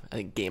have, I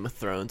think Game of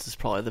Thrones is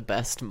probably the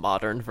best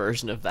modern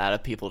version of that,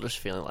 of people just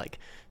feeling like,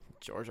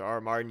 George R. R.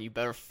 Martin, you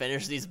better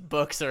finish these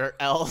books or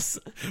else.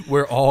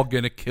 We're all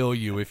going to kill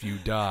you if you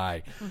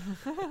die.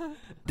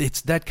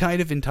 It's that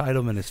kind of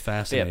entitlement is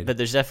fascinating. Yeah, but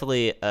there's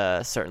definitely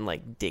a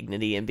certain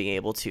dignity in being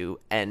able to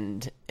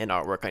end an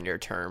artwork on your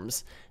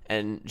terms.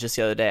 And just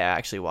the other day, I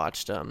actually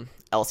watched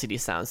LCD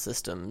Sound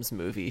System's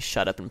movie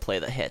Shut Up and Play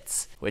the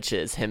Hits, which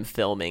is him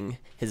filming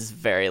his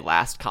very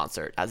last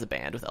concert as a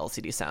band with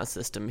LCD Sound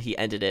System. He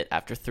ended it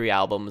after 3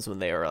 albums when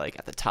they were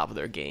at the top of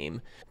their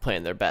game,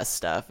 playing their best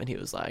stuff, and he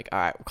was like, all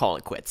right, we're calling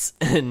it quits.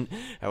 And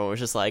everyone was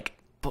just like,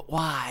 but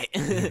why?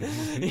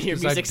 Your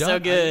music's so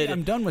good.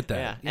 I'm done with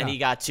that. Yeah. And he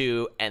got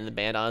to end the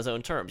band on his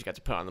own terms. He got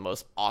to put on the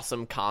most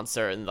awesome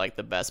concert and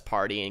the best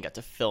party, and got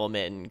to film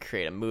it and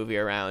create a movie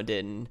around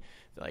it, and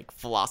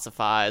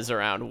philosophize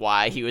around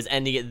why he was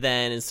ending it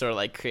then, and sort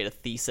of create a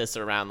thesis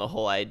around the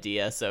whole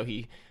idea. So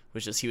he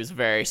was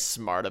very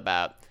smart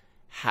about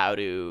how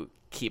to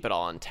keep it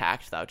all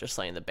intact without just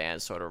letting the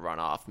band sort of run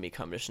off and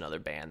become just another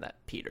band that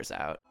peters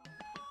out.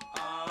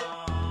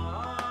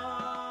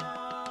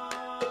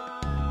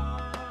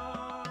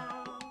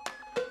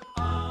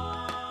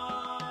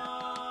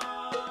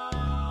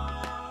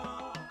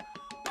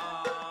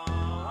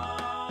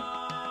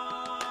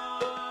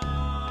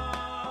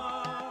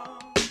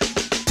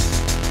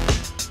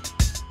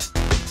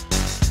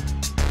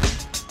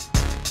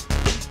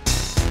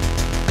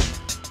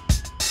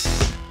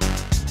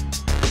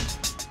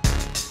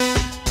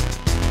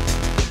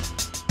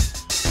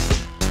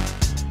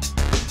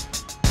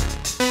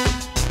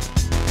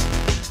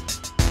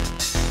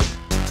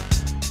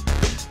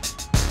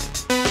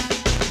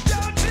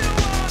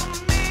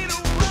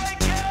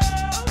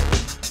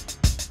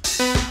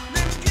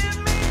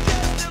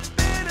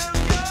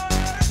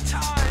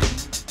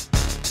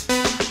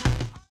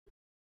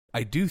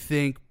 I do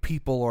think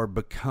people are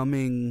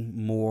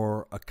becoming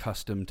more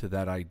accustomed to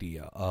that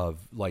idea of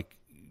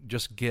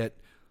just get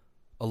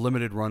a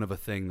limited run of a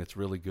thing that's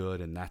really good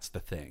and that's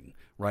the thing,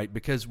 right?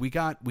 Because we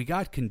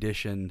got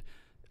conditioned,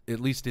 at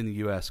least in the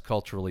US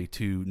culturally,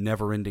 to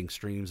never-ending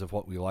streams of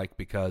what we like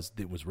because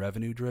it was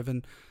revenue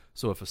driven.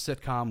 So if a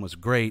sitcom was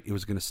great, it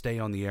was going to stay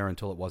on the air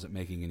until it wasn't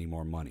making any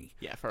more money.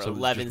 Yeah, for so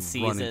 11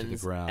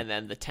 seasons, and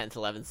then the 10th,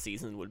 11th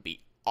season would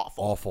be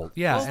awful.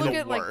 Yeah. Well, look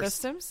at The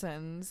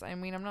Simpsons. I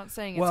mean, I'm not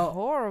saying it's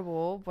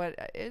horrible, but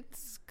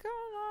it's gone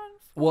on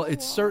for Well, a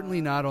it's while. certainly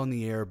not on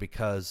the air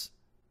because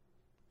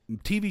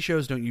TV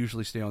shows don't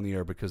usually stay on the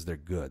air because they're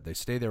good. They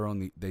stay on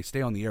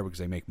the air because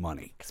they make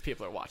money. Because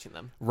people are watching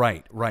them.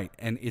 Right.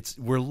 And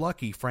we're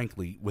lucky,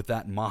 frankly, with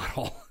that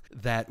model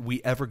that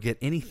we ever get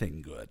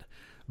anything good.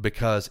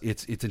 Because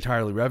it's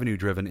entirely revenue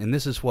driven, and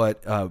this is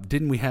what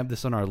didn't we have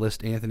this on our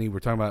list, Anthony? We're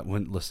talking about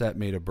when Lisette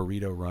made a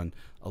burrito run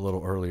a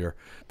little earlier.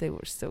 They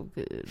were so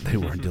good. They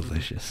were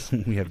delicious.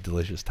 We have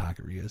delicious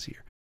taquerias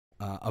here.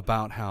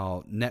 About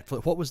how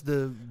Netflix. What was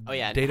the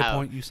data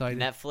point you cited?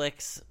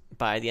 Netflix,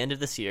 by the end of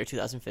this year,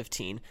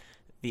 2015,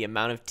 the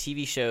amount of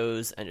TV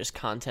shows and just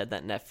content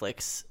that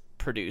Netflix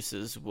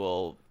produces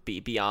will be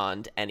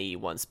beyond any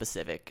one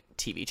specific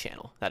TV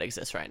channel that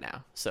exists right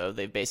now. So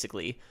they've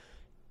basically,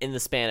 in the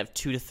span of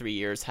 2 to 3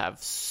 years,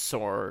 have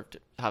soared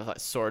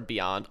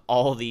beyond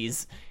all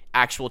these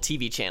actual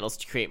TV channels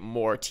to create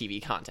more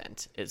TV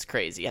content. It's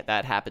crazy.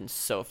 That happens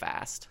so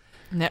fast.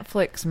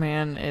 Netflix,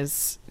 man,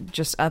 is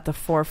just at the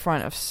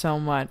forefront of so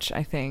much.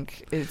 I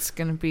think it's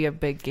going to be a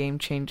big game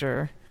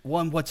changer.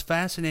 What's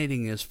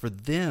fascinating is for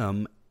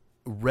them,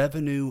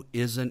 revenue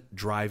isn't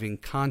driving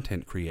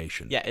content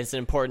creation. Yeah, it's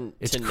important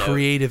it's to note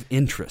creative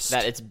interest.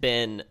 that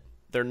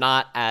they're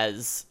not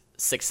as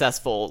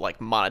successful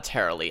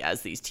monetarily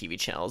as these TV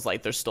channels.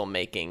 They're still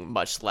making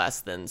much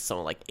less than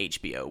someone like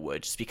HBO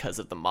would, just because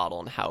of the model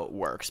and how it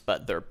works,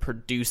 but they're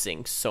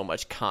producing so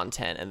much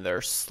content and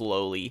they're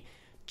slowly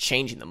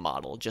changing the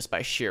model just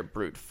by sheer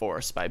brute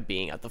force, by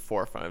being at the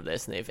forefront of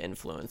this. And they've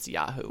influenced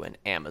Yahoo and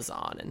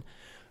Amazon and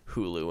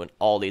Hulu and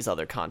all these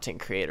other content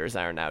creators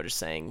that are now just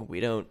saying, we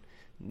don't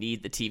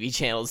need the TV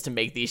channels to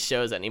make these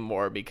shows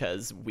anymore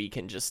because we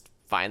can just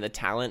find the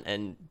talent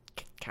and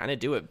kind of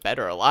do it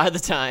better a lot of the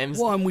times.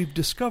 Well, and we've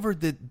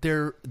discovered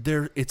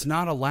that it's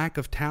not a lack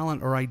of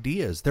talent or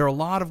ideas. There are a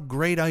lot of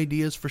great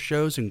ideas for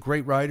shows and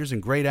great writers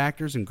and great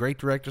actors and great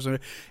directors.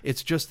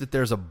 It's just that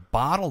there's a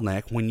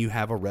bottleneck when you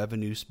have a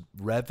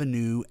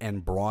revenue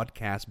and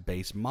broadcast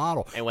based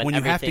model. And when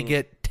you have to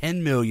get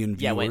 10 million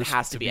viewers, when it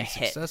has to be a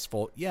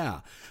successful,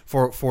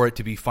 for it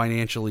to be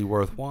financially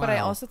worthwhile. But I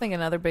also think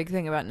another big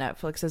thing about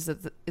Netflix is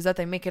that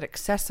they make it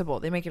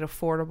accessible. They make it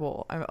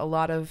affordable. A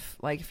lot of,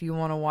 like, if you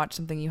want to watch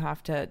something, you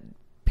have to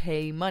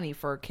pay money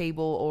for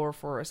cable or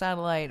for a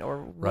satellite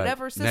or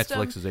whatever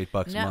system. Netflix is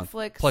 $8 a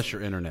month plus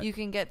your internet. You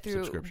can get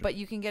through, but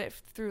you can get it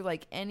through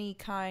like any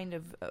kind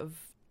of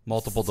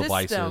multiple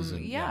system. Devices.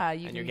 And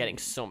you're getting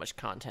so much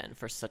content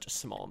for such a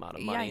small amount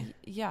of money.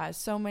 Yeah,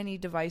 so many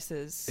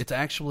devices. It's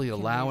actually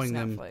allowing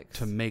them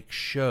to make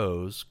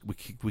shows.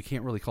 We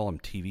can't really call them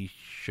TV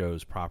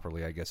shows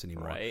properly, I guess,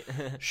 anymore. Right.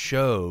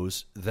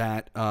 Shows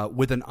that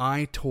with an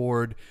eye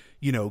toward,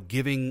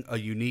 giving a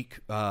unique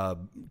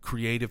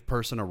creative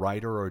person, a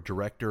writer or a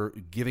director,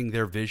 giving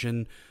their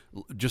vision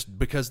just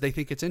because they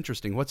think it's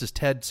interesting. What's his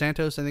Ted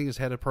Santos, I think, is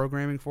head of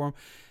programming for him.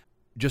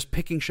 Just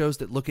picking shows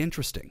that look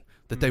interesting,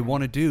 that they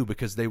want to do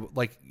because they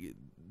like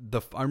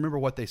I remember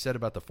what they said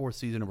about the 4th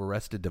season of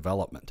Arrested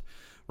Development,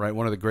 right?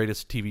 One of the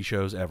greatest TV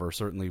shows ever,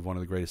 certainly one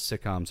of the greatest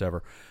sitcoms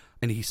ever.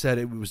 And he said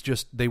it was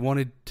just they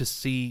wanted to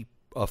see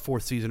a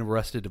 4th season of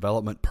Arrested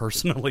Development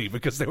personally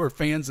because they were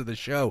fans of the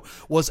show,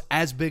 was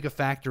as big a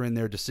factor in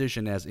their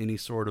decision as any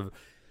sort of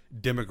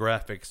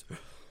demographics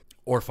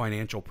or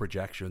financial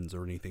projections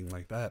or anything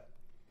like that.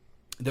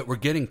 That we're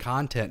getting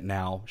content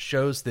now,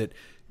 shows that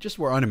just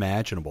were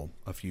unimaginable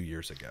a few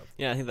years ago.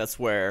 Yeah, I think that's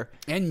where...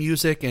 And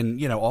music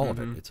and, all of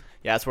it.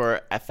 That's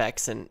where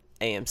FX and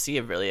AMC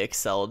have really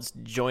excelled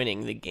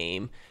joining the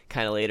game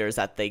kind of later, is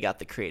that they got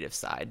the creative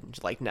side,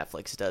 like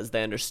Netflix does.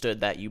 They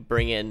understood that you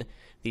bring in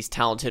these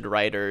talented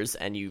writers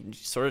and you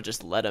sort of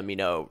just let them,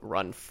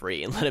 run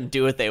free and let them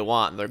do what they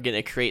want. And they're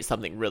going to create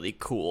something really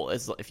cool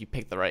if you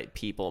pick the right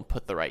people and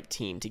put the right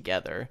team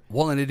together.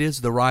 Well, and it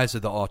is the rise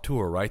of the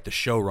auteur, right? The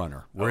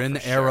showrunner. We're in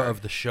the era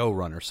of the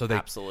showrunner. So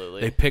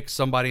they pick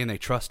somebody and they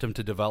trust him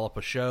to develop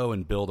a show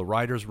and build a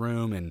writer's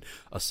room and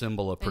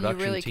assemble a production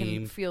team. And you really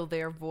can feel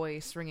their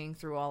voice ringing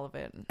through all of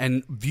it.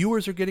 And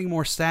viewers are getting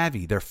more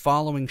savvy. They're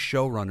following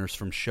showrunners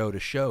from show to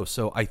show.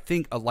 So I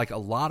think like a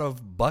lot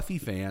of Buffy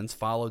fans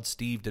followed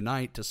Steve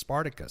DeKnight to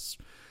Spartacus,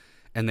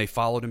 and they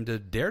followed him to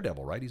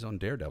Daredevil, right? He's on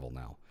Daredevil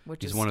now.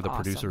 He's one of the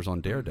producers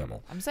on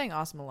Daredevil. I'm saying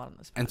awesome a lot on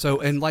this podcast. And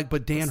so,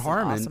 but Dan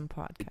Harmon, awesome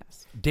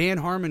podcast. Dan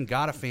Harmon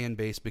got a fan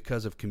base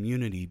because of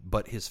Community,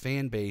 but his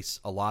fan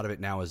base, a lot of it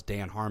now is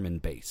Dan Harmon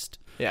based.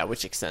 Yeah,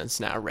 which extends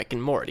now Rick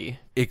and Morty.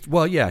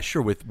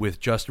 With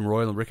Justin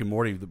Roiland and Rick and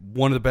Morty,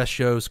 one of the best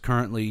shows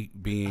currently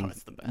being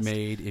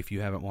made. If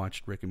you haven't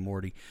watched Rick and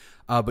Morty,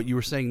 but you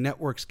were saying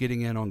networks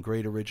getting in on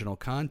great original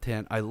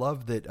content. I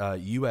love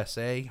that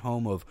USA,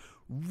 home of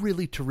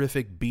really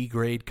terrific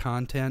B-grade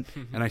content,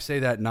 and I say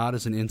that not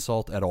as an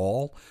insult at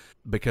all,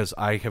 because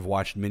I have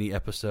watched many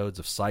episodes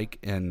of Psych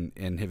and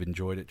have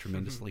enjoyed it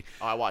tremendously.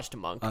 I watched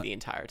Monk the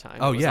entire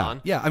time.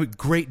 Yeah. I mean,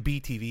 great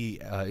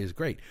BTV is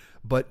great,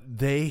 but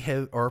they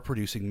are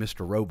producing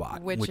Mr.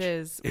 Robot, which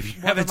is if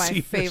you one haven't of my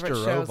seen favorite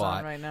Mr. shows Robot,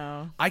 on right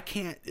now. I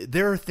can't.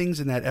 There are things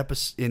in that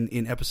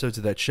in episodes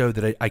of that show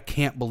that I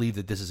can't believe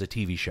that this is a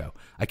TV show.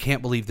 I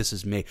can't believe this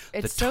is made.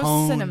 It's the so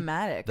tone,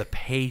 cinematic. The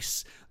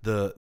pace,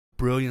 the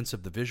brilliance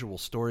of the visual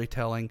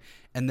storytelling,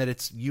 and that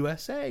it's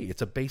USA.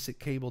 It's a basic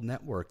cable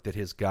network that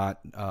has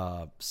got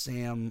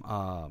Sam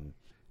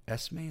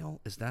Esmail.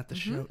 Is that the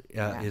show?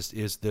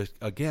 Is the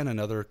again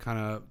another kind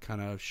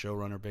of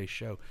showrunner based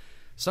show.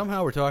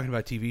 Somehow we're talking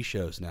about TV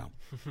shows now.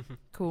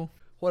 Cool.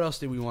 What else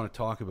did we want to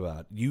talk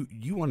about?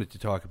 You wanted to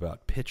talk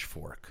about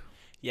Pitchfork.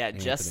 Yeah,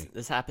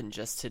 this happened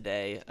just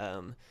today.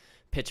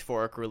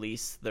 Pitchfork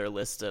released their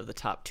list of the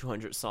top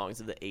 200 songs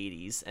of the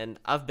 80s, and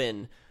I've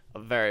been a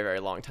very, very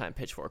long time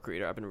Pitchfork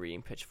reader. I've been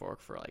reading Pitchfork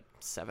for like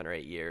 7 or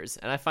 8 years,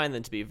 and I find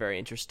them to be very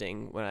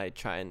interesting when I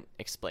try and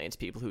explain to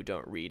people who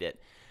don't read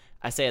it.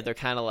 I say that they're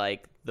kind of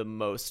like the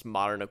most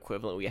modern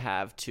equivalent we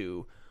have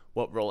to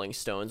what Rolling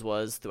Stones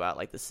was throughout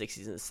like the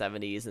 60s and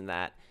the 70s, and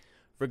that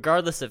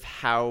regardless of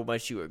how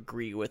much you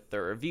agree with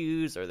their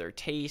reviews or their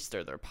taste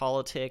or their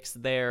politics,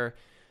 they're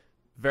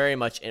very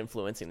much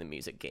influencing the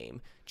music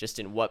game, just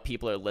in what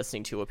people are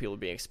listening to, what people are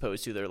being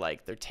exposed to.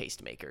 They're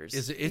taste makers.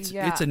 It's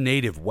a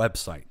native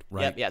website,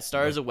 right? Yeah. It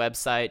started as a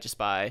website just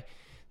by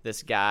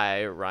this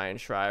guy, Ryan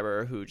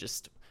Schreiber, who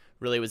just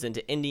really was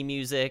into indie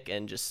music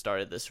and just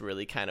started this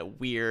really kind of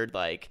weird,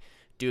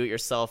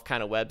 do-it-yourself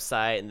kind of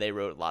website. And they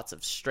wrote lots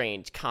of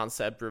strange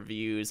concept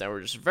reviews and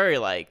were just very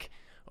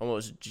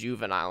almost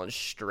juvenile and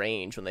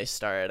strange when they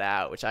started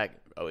out, which I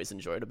always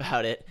enjoyed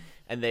about it.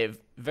 And they've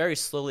very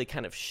slowly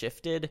kind of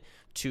shifted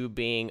to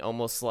being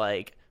almost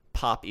like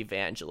pop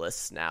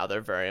evangelists now.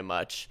 They're very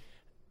much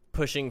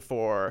pushing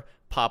for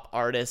pop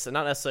artists, and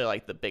not necessarily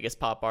like the biggest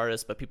pop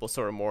artists, but people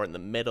sort of more in the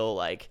middle,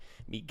 like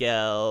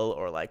Miguel,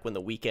 or like when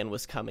The Weeknd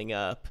was coming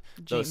up,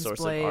 those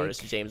sorts of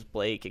artists. James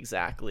Blake,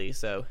 exactly.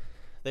 So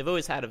they've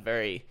always had a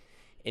very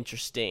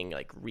interesting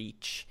like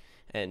reach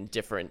and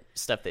different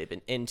stuff they've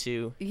been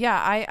into.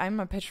 Yeah, I'm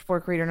a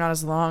Pitchfork reader, not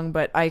as long,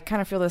 but I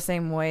kind of feel the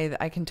same way,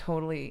 that I can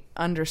totally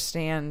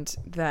understand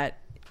that.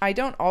 I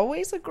don't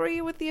always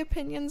agree with the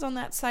opinions on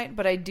that site,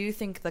 but I do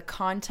think the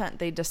content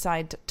they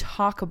decide to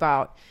talk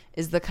about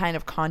is the kind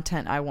of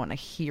content I want to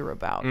hear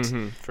about.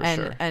 For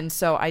sure. And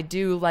so I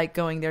do like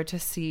going there to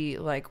see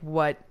like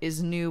what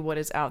is new, what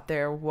is out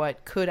there,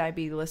 what could I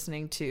be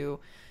listening to.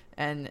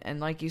 And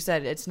like you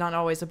said, it's not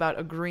always about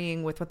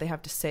agreeing with what they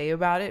have to say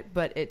about it,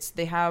 but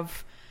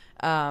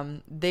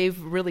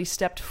they've really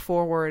stepped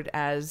forward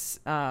as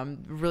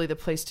really the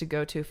place to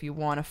go to if you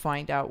want to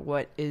find out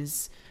what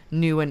is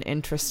new and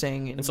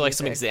interesting in and so like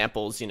some music.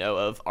 examples,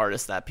 of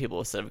artists that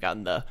people have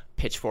gotten the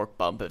Pitchfork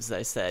bump, as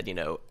I said,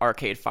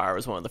 Arcade Fire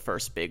was one of the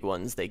first big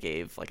ones. They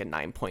gave like a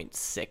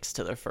 9.6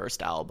 to their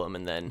first album,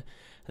 and then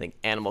I think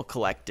Animal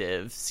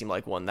Collective seemed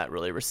like one that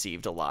really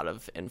received a lot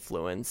of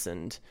influence.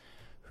 And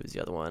who's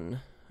the other one?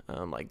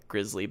 Like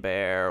Grizzly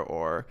Bear,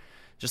 or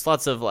just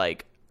lots of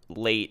like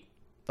late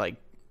like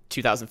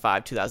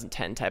 2005,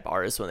 2010 type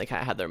artists when they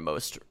kind of had their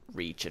most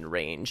reach and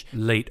range.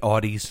 Late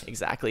Audies.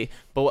 Exactly.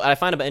 But what I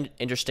find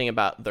interesting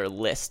about their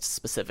list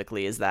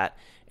specifically is that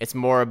it's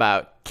more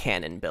about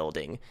canon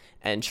building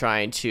and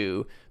trying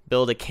to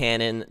build a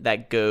canon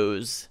that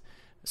goes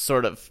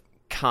sort of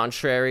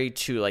contrary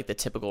to like the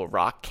typical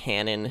rock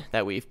canon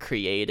that we've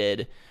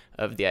created,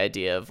 of the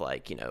idea of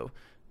like,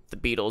 the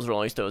Beatles,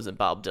 Rolling Stones, and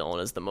Bob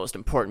Dylan is the most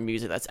important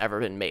music that's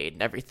ever been made,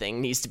 and everything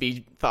needs to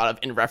be thought of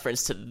in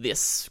reference to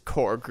this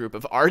core group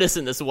of artists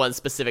in this one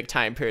specific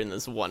time period in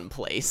this one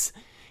place.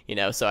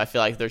 So I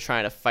feel like they're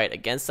trying to fight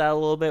against that a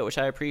little bit, which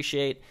I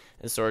appreciate,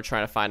 and sort of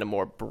trying to find a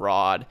more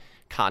broad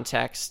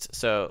context.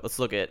 So let's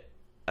look at,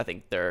 I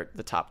think the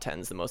top 10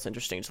 is the most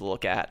interesting to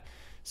look at.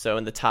 So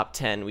in the top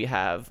 10, we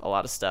have a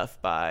lot of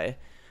stuff by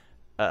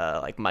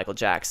like Michael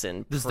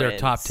Jackson. This Prince. is their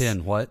top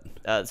 10, what?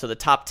 So the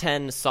top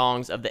 10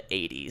 songs of the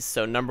 80s.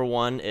 So number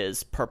 1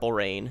 is Purple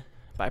Rain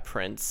by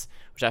Prince,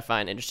 which I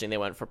find interesting. They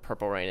went for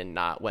Purple Rain and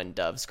not When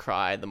Doves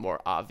Cry, the more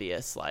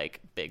obvious, like,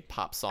 big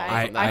pop song.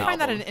 I from that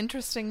find that album. an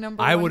interesting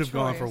number. I one would have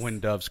gone for choice. When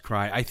Doves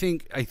Cry. I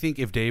think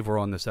if Dave were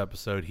on this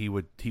episode, he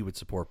would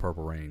support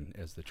Purple Rain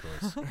as the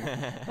choice.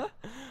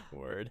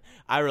 Word.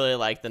 I really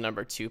like the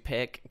number 2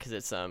 pick because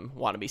it's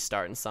 "Wanna Be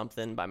Starting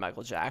Something" by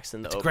Michael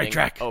Jackson. The great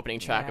track. Opening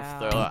track Yeah. of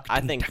Thriller.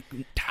 I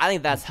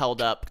think that's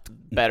held up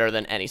better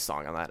than any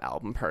song on that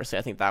album. Personally,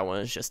 I think that one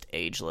is just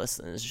ageless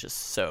and is just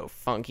so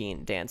funky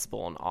and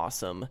danceable and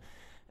awesome.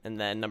 And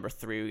then number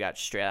 3, we got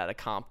Straight Outta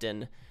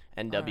Compton,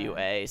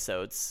 NWA.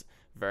 So it's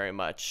very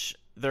much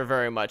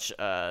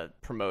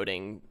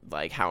promoting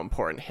like how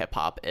important hip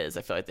hop is.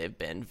 I feel like they've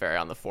been very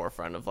on the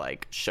forefront of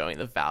like showing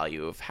the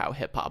value of how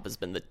hip hop has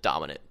been the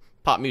dominant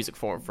pop music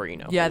form for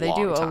yeah, a they long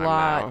do time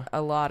now.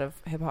 a lot of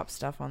hip hop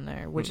stuff on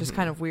there, which is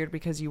kind of weird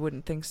because you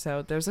wouldn't think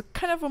so. There's a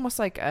kind of almost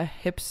like a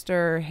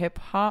hipster hip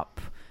hop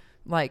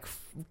like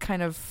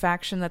kind of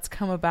faction that's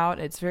come about.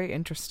 It's very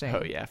interesting.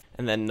 Oh yeah.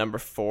 And then number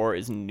 4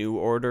 is New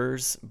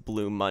Order's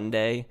Blue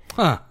Monday,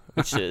 Huh.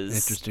 which is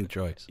Interesting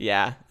choice.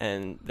 Yeah,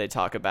 and they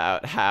talk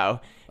about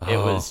how it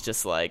was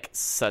just like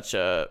such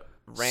a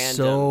random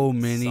So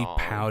many song.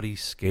 pouty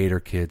skater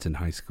kids in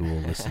high school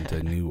listen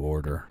to New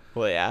Order.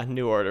 Well, yeah,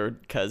 New Order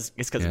because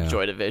Yeah. of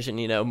Joy Division,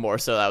 more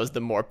so that was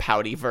the more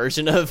pouty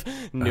version of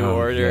New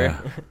Order.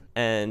 yeah.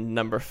 And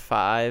number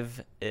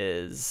 5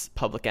 is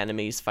Public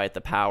Enemy's Fight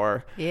the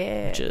Power,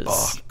 Yeah. which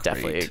is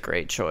definitely great. a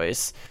great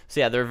choice. So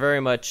yeah, they're very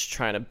much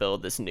trying to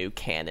build this new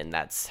canon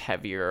that's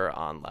heavier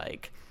on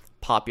like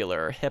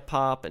popular hip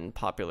hop and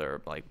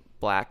popular like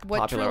black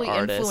What popular truly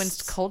artists.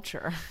 influenced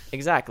culture.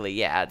 Exactly,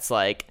 yeah. It's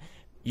like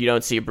you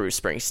don't see Bruce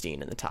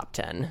Springsteen in the top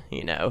 10,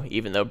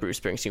 even though Bruce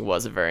Springsteen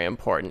was a very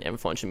important,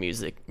 influential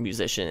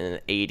musician in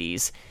the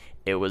 80s.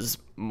 It was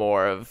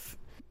more of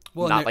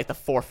not like the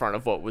forefront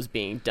of what was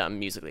being done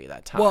musically at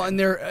that time. Well, and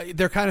there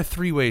are kind of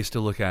 3 ways to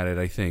look at it,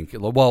 I think.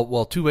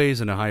 Well, 2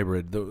 ways and a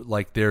hybrid.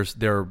 There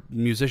are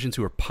musicians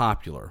who are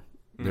popular.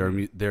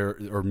 There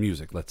or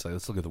music. Let's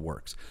look at the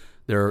works.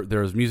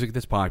 There's music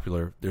that's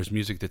popular. There's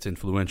music that's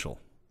influential.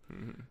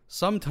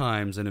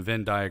 Sometimes in a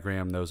Venn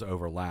diagram those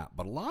overlap,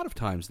 but a lot of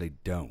times they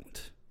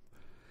don't.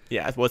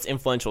 Yeah, what's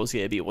influential is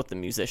going to be what the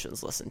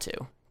musicians listen to.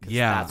 'Cause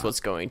Yeah. that's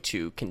what's going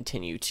to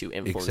continue to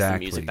influence Exactly.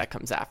 the music that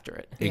comes after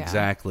it. Yeah.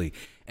 Exactly.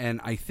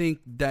 And I think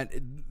that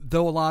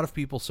though a lot of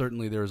people,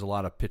 certainly there's a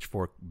lot of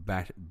pitchfork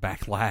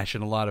backlash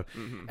and a lot of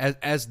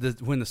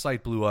when the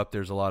site blew up,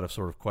 there's a lot of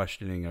sort of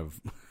questioning of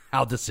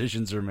how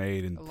decisions are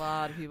made and A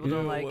lot of people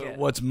don't like it.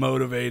 what's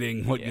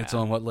motivating, what gets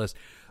on what list.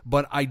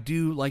 But I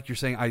do, like you're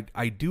saying,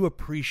 I do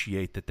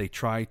appreciate that they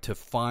try to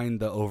find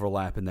the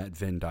overlap in that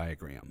Venn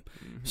diagram.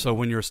 So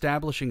when you're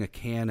establishing a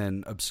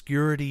canon,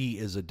 obscurity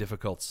is a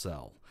difficult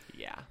sell.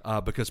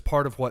 Yeah. Because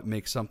part of what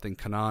makes something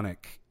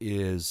canonic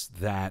is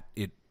that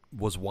it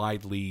was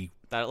widely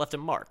that it left a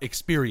mark.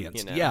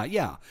 Experienced. You know?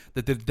 Yeah.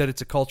 That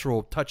it's a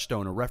cultural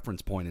touchstone, a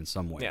reference point in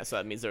some way. Yeah, so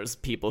that means there's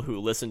people who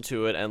listened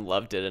to it and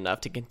loved it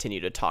enough to continue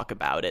to talk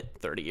about it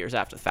 30 years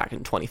after the fact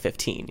in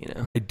 2015, you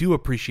know? I do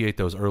appreciate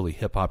those early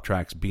hip-hop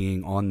tracks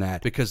being on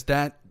that, because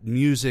that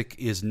music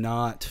is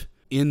not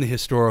in the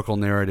historical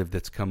narrative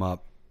that's come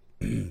up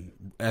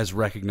as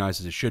recognized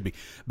as it should be.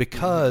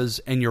 Because,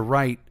 and you're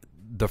right,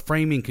 the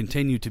framing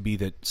continued to be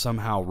that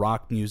somehow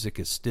rock music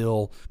is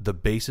still the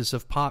basis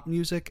of pop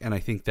music, and I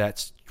think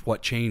that's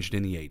what changed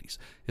in the 80s,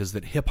 is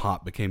that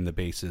hip-hop became the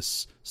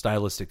basis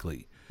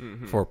stylistically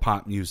for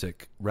pop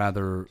music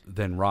rather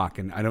than rock,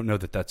 and I don't know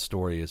that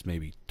story is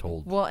maybe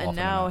told well, and often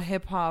now enough.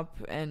 hip-hop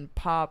and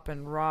pop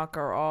and rock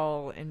are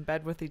all in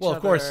bed with each other. Well,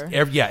 of course,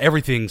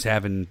 everything's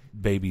having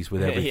babies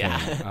with everything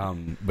Yeah.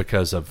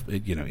 because of,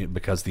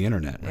 because the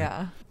internet,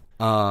 right?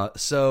 Yeah.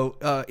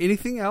 So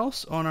anything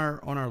else on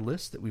our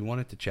list that we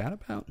wanted to chat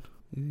about?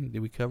 Did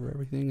we cover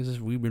everything?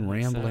 We've been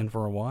rambling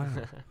for a while.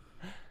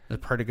 A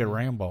pretty good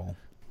ramble.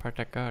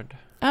 Pretty good.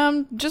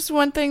 Just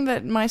one thing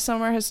that my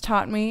summer has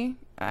taught me,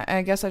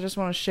 I guess I just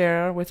want to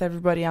share with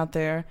everybody out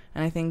there,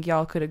 and I think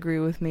y'all could agree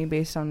with me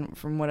based on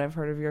from what I've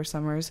heard of your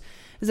summers,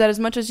 is that as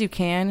much as you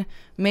can,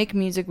 make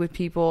music with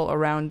people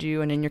around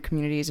you and in your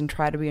communities, and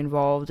try to be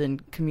involved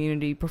in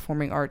community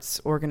performing arts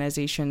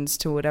organizations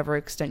to whatever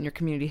extent your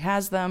community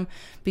has them,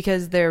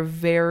 because they're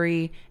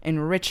very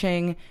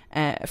enriching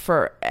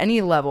for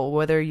any level,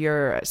 whether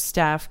you're a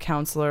staff,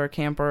 counselor,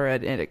 camper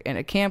in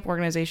a camp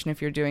organization,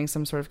 if you're doing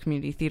some sort of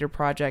community theater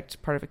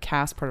project, part of a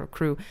cast, part of a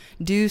crew,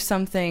 do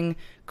something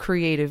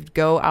creative.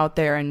 Go out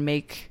there and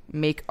make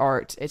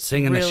art. It's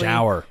sing in the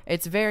shower.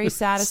 It's very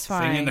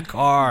satisfying. Sing in the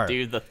car.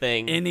 Do the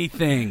thing.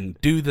 Anything.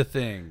 Do the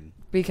thing.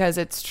 Because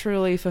it's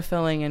truly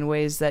fulfilling in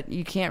ways that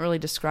you can't really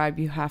describe.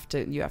 You have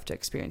to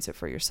experience it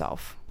for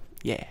yourself.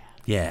 Yeah.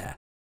 Yeah.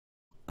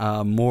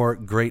 More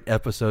great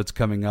episodes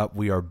coming up.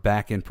 We are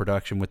back in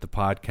production with the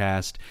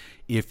podcast.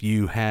 If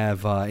you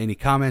have any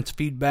comments,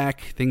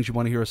 feedback, things you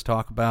want to hear us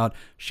talk about,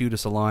 shoot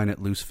us a line at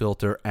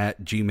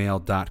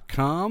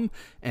loosefilter@gmail.com.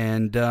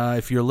 And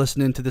if you're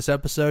listening to this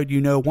episode,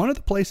 you know one of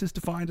the places to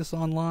find us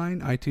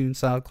online, iTunes,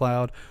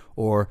 SoundCloud,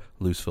 or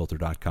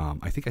loosefilter.com.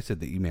 I think I said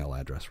the email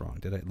address wrong,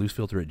 did I?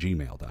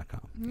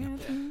 loosefilter@gmail.com. Yeah.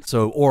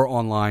 So, or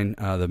online,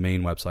 the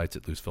main website's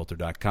at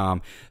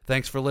loosefilter.com.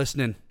 Thanks for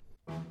listening.